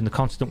to mention the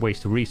constant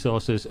waste of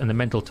resources and the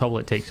mental toll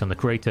it takes on the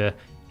creator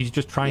who's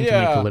just trying to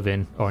make a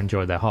living or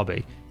enjoy their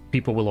hobby.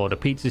 People will order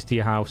pizzas to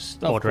your house,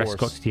 order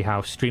escorts to your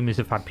house. Streamers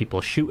have had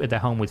people shoot at their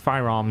home with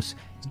firearms.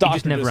 It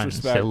just never ends.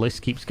 The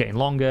list keeps getting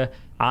longer.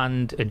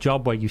 And a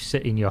job where you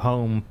sit in your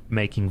home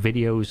making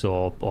videos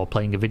or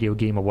playing a video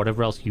game or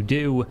whatever else you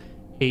do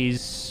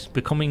is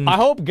becoming, I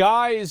hope,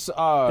 guys,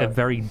 a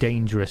very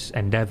dangerous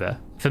endeavor.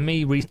 For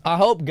me, I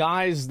hope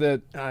guys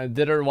that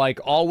are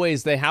like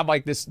always, they have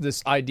like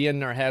this idea in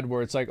their head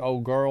where it's like, oh,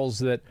 girls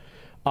that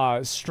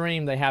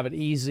stream, they have it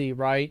easy,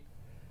 right?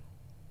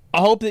 I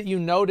hope that you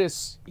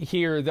notice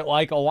here that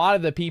like a lot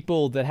of the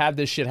people that have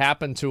this shit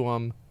happen to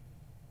them,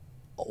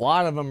 a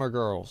lot of them are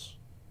girls.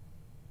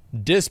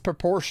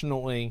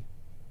 Disproportionately,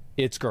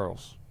 it's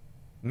girls.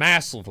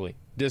 Massively,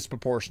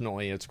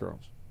 disproportionately, it's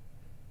girls.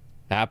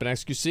 Happened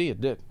to XQC,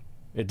 it did.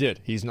 It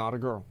did. He's not a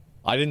girl.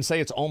 I didn't say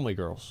it's only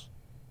girls.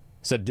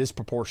 I said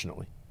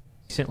disproportionately.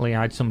 Recently,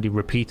 I had somebody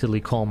repeatedly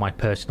call my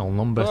personal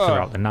number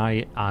throughout the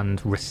night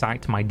and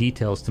recite my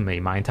details to me,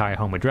 my entire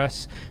home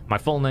address, my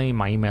full name,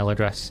 my email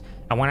address.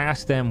 And when I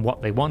asked them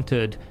what they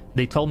wanted,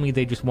 they told me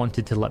they just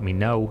wanted to let me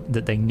know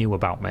that they knew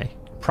about me.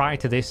 Prior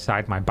to this, I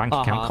had my bank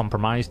account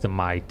compromised and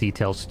my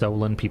details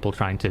stolen, people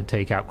trying to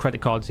take out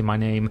credit cards in my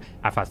name.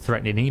 I've had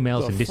threatening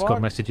emails and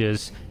Discord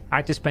messages. I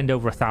had to spend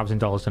over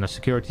 $1,000 on a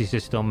security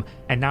system,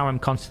 and now I'm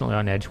constantly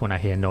on edge when I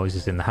hear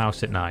noises in the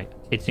house at night.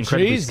 It's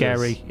incredibly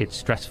scary, it's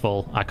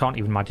stressful. I can't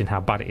even imagine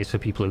how bad it is for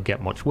people who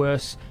get much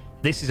worse.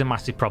 This is a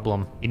massive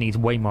problem. It needs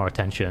way more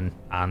attention,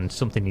 and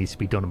something needs to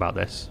be done about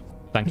this.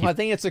 Thank you. I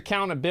think it's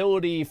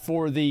accountability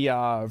for the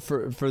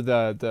for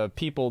the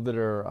people that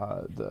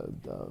are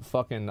the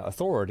fucking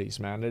authorities,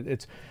 man.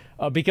 It's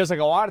because like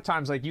a lot of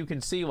times, like you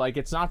can see, like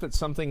it's not that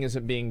something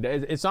isn't being.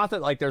 It's not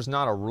that like there's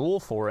not a rule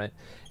for it.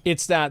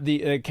 It's that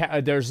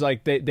there's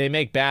like they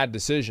make bad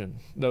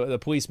decisions. The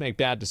police make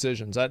bad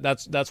decisions.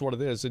 That's what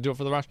it is. They do it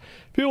for the rush.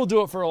 People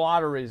do it for a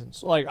lot of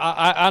reasons. Like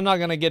I'm not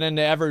gonna get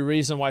into every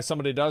reason why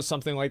somebody does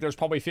something. Like there's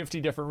probably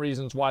 50 different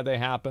reasons why they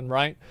happen,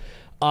 right?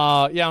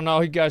 Yeah,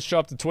 no, you guys show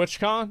up to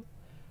TwitchCon.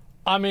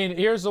 I mean,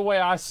 here's the way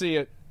I see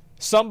it.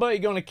 Somebody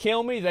gonna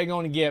kill me, they're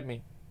gonna get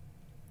me.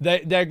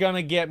 They're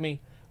gonna get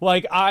me.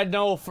 Like, I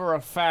know for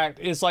a fact,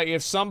 it's like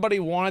if somebody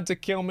wanted to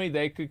kill me,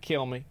 they could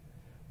kill me.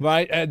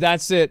 Right?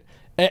 That's it.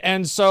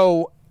 And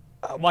so,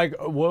 like,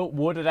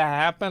 would it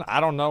happen? I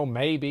don't know,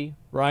 maybe,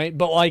 right?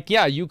 But, like,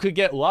 yeah, you could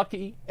get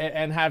lucky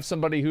and have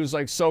somebody who's,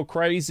 like, so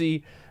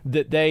crazy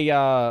that they,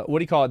 what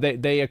do you call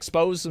it? They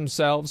expose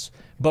themselves,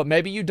 but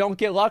maybe you don't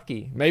get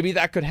lucky. Maybe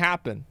that could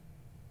happen.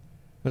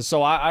 And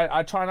so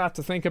I try not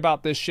to think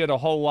about this shit a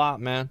whole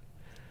lot, man.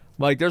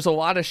 Like, there's a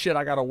lot of shit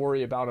I got to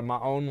worry about in my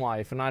own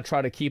life, and I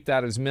try to keep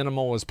that as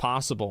minimal as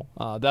possible.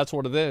 That's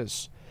what it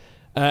is.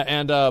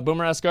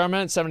 Boomer-ass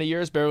government, 70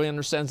 years, barely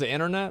understands the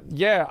internet.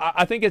 Yeah,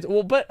 I think it's,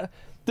 well, but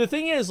the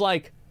thing is,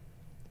 like,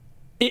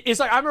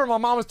 it's like, I remember my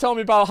mom was telling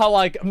me about how,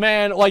 like,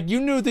 man, like,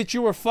 you knew that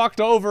you were fucked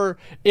over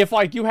if,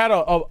 like, you had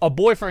a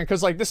boyfriend,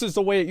 because, like, this is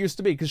the way it used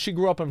to be, because she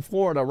grew up in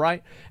Florida,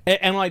 right?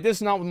 And, like, this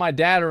is not with my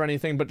dad or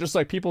anything, but just,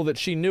 like, people that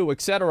she knew,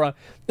 etc.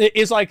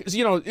 It's like,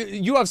 you know,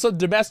 you have some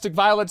domestic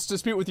violence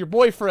dispute with your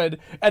boyfriend,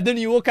 and then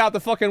you look out the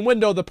fucking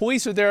window, the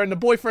police are there, and the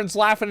boyfriend's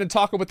laughing and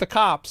talking with the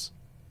cops.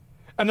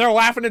 And they're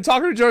laughing and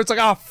talking to each other. It's like,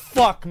 oh,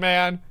 fuck,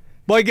 man.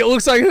 Like, it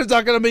looks like there's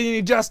not going to be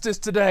any justice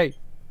today.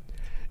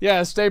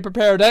 Yeah, stay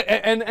prepared.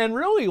 And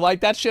really,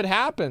 like, that shit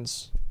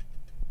happens.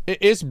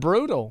 It's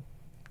brutal.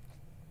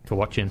 For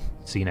watching.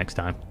 See you next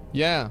time.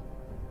 Yeah.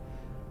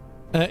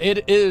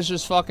 It is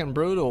just fucking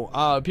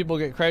brutal. People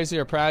get crazy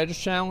or pride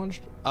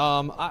challenged.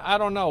 I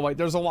don't know. Like,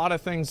 there's a lot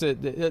of things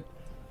that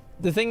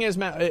the thing is,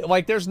 man,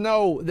 like, there's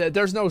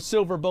no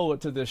silver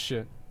bullet to this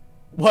shit.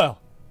 Well,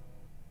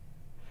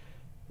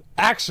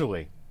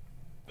 actually,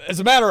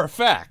 as a matter of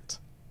fact,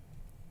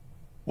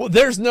 well,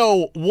 there's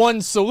no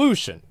one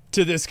solution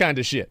to this kind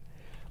of shit.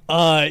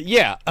 There's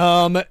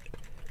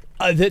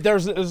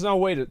no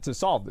way to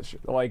solve this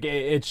shit. Like,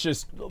 it's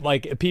just,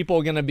 like, people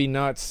are gonna be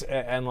nuts,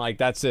 and, like,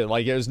 that's it.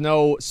 Like, there's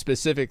no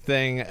specific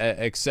thing,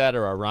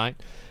 etc., right?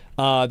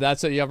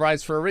 That's it. You have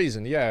rights for a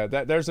reason. Yeah,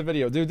 there's a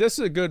video. Dude, this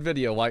is a good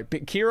video. Like,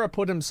 Kira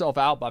put himself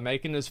out by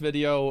making this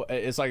video.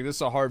 It's like, this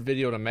is a hard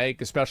video to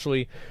make,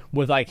 especially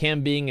with, like,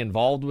 him being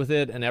involved with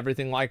it and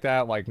everything like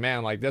that. Like,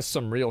 man, like, this is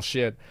some real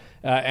shit.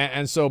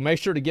 And so make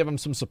sure to give him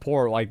some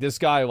support. Like, this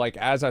guy, like,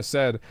 as I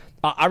said,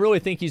 I really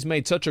think he's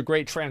made such a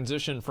great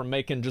transition from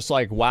making just,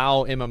 like,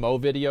 WoW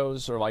MMO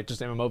videos, or, like, just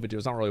MMO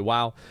videos, not really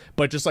WoW,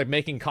 but just, like,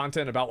 making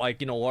content about,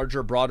 like, you know,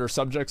 larger, broader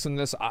subjects in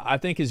this. I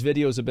think his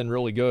videos have been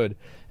really good.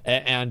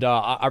 And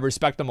I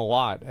respect them a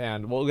lot.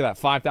 And well, look at that,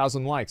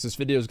 5,000 likes. This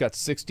video's got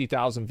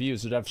 60,000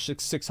 views. It'd have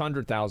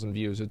 600,000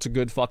 views. It's a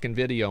good fucking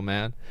video,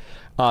 man.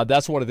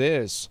 That's what it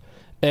is.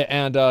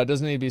 And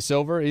doesn't need to be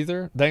silver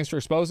either. Thanks for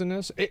exposing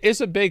this. It's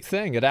a big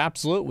thing. It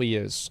absolutely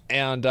is.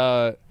 And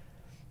again,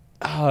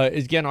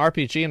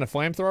 RPG and a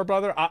flamethrower,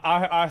 brother.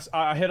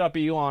 I hit up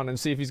Elon and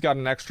see if he's got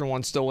an extra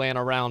one still laying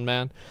around,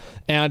 man.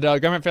 And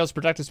government fails to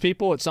protect its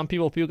people. It's some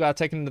people got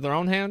taken into their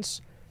own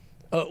hands.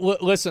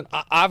 Listen,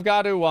 I've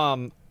got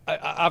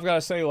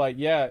to say, like,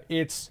 yeah,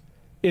 it's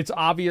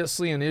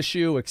obviously an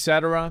issue,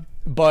 etc.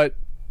 But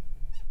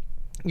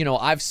you know,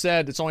 I've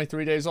said it's only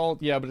 3 days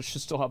old. Yeah, but it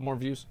should still have more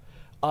views.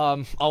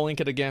 I'll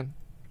link it again.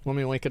 Let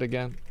me link it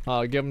again.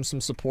 Give him some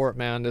support,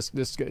 man.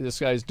 This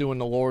guy's doing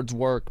the Lord's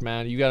work,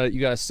 man. You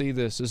gotta see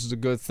this. This is a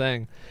good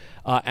thing.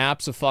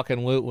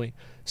 Abso-fucking-lutely.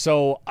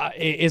 So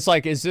it's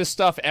like, is this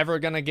stuff ever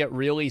gonna get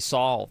really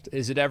solved?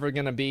 Is it ever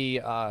gonna be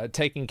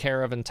taken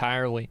care of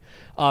entirely?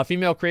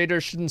 Female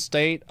creators shouldn't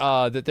state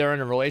that they're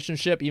in a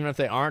relationship, even if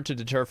they aren't, to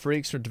deter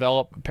freaks from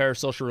develop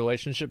parasocial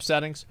relationship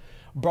settings.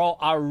 Bro,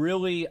 I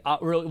really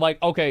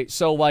like. Okay,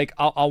 so like,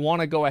 I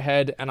want to go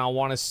ahead and I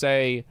want to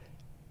say,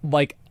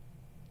 like,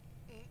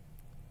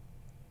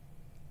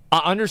 I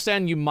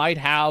understand you might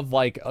have,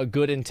 like, a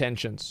good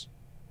intentions.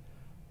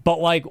 But,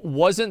 like,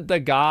 wasn't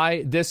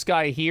this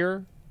guy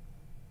here,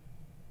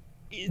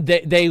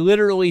 they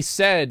literally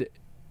said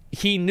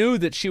he knew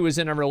that she was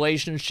in a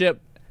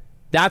relationship.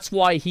 That's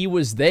why he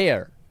was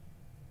there.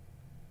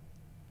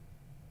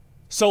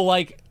 So,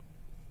 like,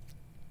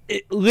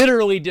 it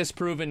literally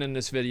disproven in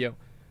this video.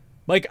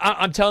 Like,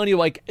 I'm telling you,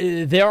 like,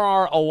 there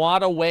are a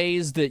lot of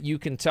ways that you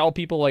can tell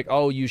people, like,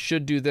 oh, you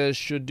should do this,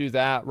 should do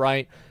that,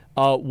 right?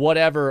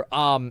 Whatever.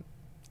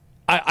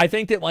 I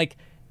think that, like,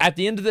 at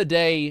the end of the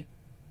day,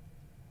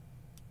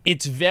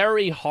 it's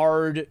very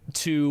hard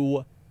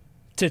to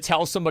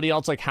tell somebody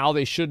else, like, how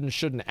they should and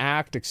shouldn't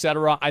act,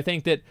 etc. I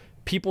think that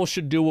people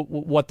should do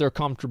what they're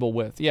comfortable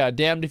with. Yeah,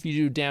 damned if you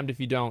do, damned if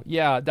you don't.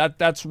 Yeah,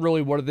 that's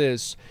really what it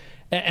is.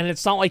 And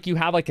it's not like you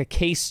have, like, a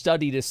case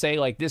study to say,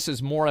 like, this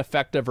is more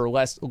effective or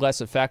less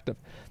effective.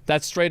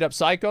 That's straight up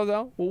psycho,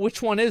 though. Well,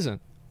 which one isn't?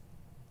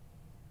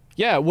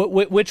 Yeah,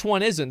 which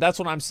one isn't? That's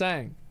what I'm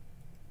saying.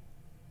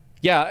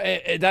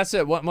 Yeah, that's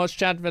it. What most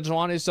chat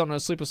vigilantes don't know,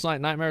 sleepless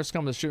nightmares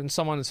come to shooting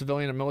someone in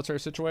civilian and military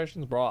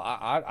situations, bro.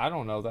 I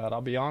don't know that.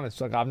 I'll be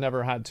honest. Like, I've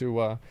never had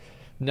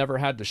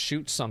to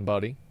shoot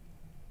somebody.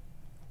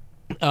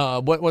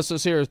 What's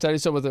this here? Teddy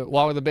said with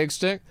a big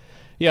stick.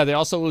 Yeah, they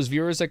also lose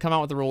viewers that come out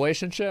with a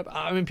relationship.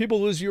 I mean,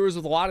 people lose viewers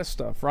with a lot of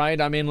stuff,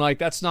 right? I mean, like,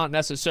 that's not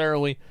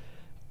necessarily.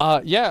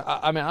 Yeah,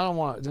 I mean, I don't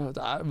want.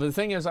 The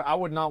thing is, I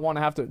would not want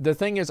to have to. The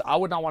thing is, I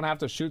would not want to have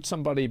to shoot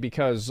somebody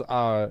because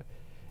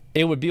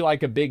it would be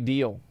like a big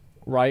deal,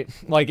 right?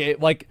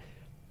 Like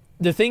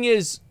the thing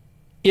is,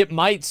 it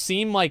might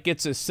seem like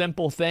it's a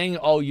simple thing.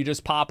 Oh, you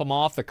just pop them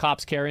off, the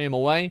cops carry them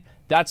away.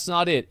 That's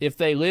not it. If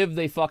they live,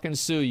 they fucking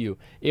sue you.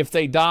 If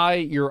they die,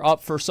 you're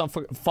up for some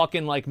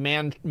fucking, like,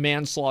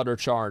 manslaughter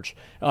charge.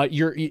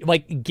 You're,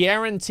 like,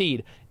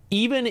 guaranteed.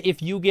 Even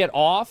if you get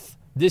off,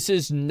 this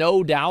is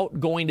no doubt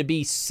going to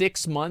be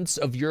 6 months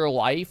of your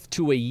life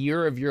to a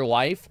year of your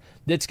life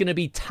that's going to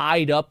be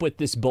tied up with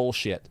this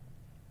bullshit.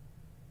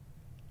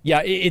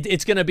 Yeah,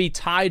 it's going to be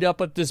tied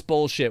up with this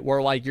bullshit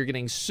where, like, you're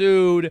getting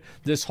sued.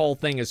 This whole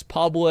thing is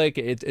public.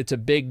 It's a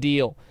big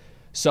deal.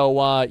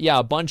 So, yeah,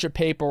 a bunch of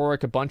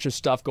paperwork, a bunch of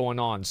stuff going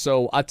on.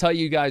 So, I'll tell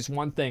you guys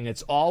one thing.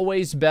 It's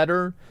always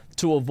better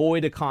to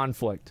avoid a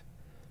conflict.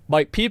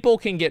 Like, people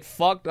can get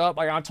fucked up.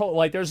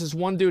 Like, there's this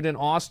one dude in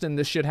Austin,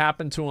 this shit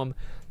happened to him.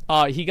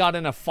 He got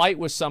in a fight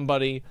with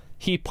somebody.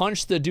 He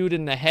punched the dude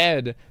in the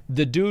head.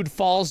 The dude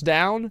falls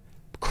down,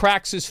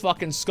 cracks his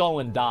fucking skull,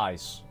 and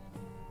dies.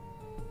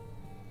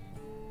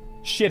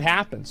 Shit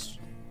happens.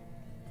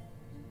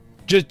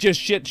 Just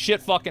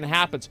shit fucking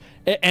happens.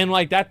 And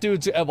like, that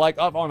dude's like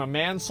up on a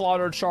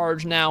manslaughter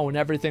charge now and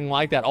everything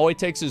like that. All it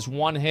takes is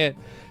one hit.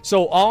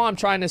 So all I'm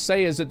trying to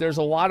say is that there's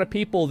a lot of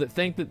people that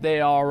think that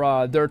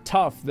they're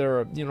tough,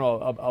 they're, you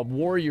know, a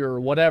warrior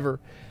or whatever.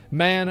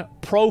 Man,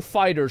 pro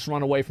fighters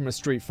run away from a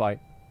street fight.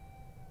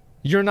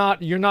 You're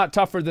not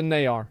tougher than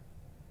they are.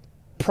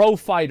 Pro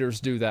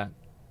fighters do that.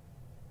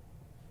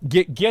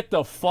 Get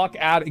the fuck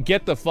out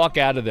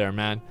of there,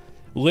 man.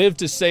 Live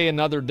to say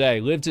another day.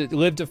 Live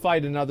to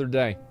fight another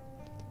day.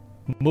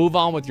 Move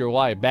on with your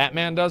life.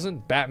 Batman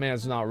doesn't.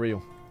 Batman's not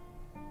real.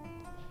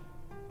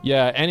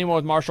 Yeah, anyone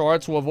with martial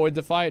arts will avoid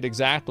the fight.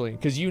 Exactly.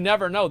 Because you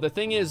never know. The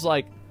thing is,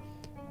 like,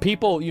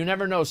 people, you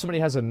never know. Somebody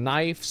has a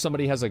knife.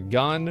 Somebody has a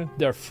gun.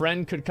 Their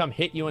friend could come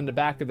hit you in the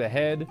back of the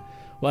head.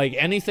 Like,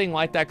 anything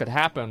like that could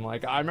happen.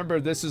 Like, I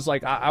remember this is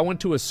like, I went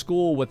to a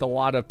school with a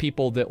lot of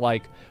people that,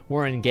 like,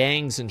 were in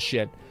gangs and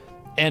shit.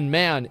 And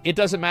man, it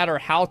doesn't matter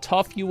how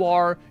tough you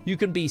are. You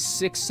can be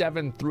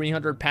 6'7",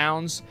 300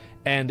 pounds.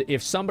 And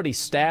if somebody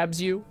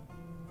stabs you,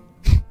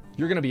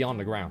 you're going to be on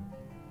the ground.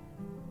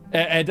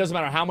 And it doesn't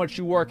matter how much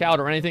you work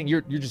out or anything.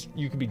 You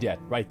could be dead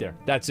right there.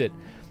 That's it.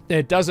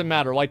 It doesn't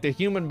matter. Like, the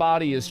human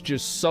body is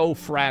just so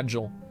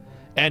fragile.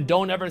 And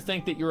don't ever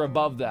think that you're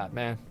above that,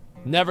 man.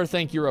 Never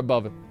think you're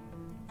above it.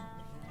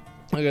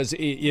 Because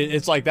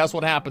it's like, that's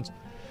what happens.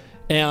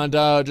 And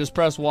just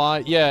press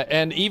Y. Yeah,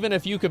 and even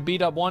if you could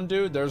beat up one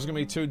dude, there's gonna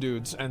be 2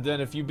 dudes. And then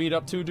if you beat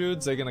up 2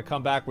 dudes, they're gonna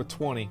come back with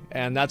 20.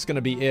 And that's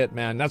gonna be it,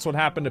 man. That's what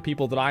happened to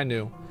people that I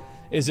knew.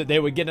 Is that they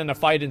would get in a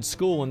fight in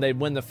school and they'd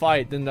win the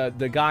fight. Then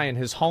the guy and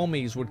his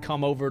homies would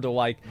come over to,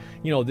 like,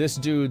 you know, this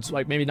dude's,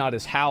 like, maybe not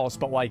his house,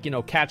 but, like, you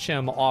know, catch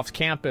him off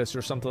campus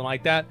or something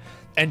like that.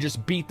 And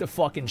just beat the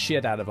fucking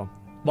shit out of him.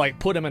 Like,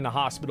 put him in the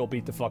hospital,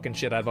 beat the fucking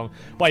shit out of him.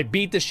 Like,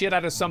 beat the shit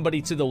out of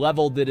somebody to the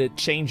level that it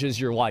changes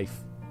your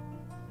life.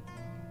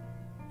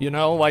 You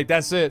know, like,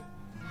 that's it.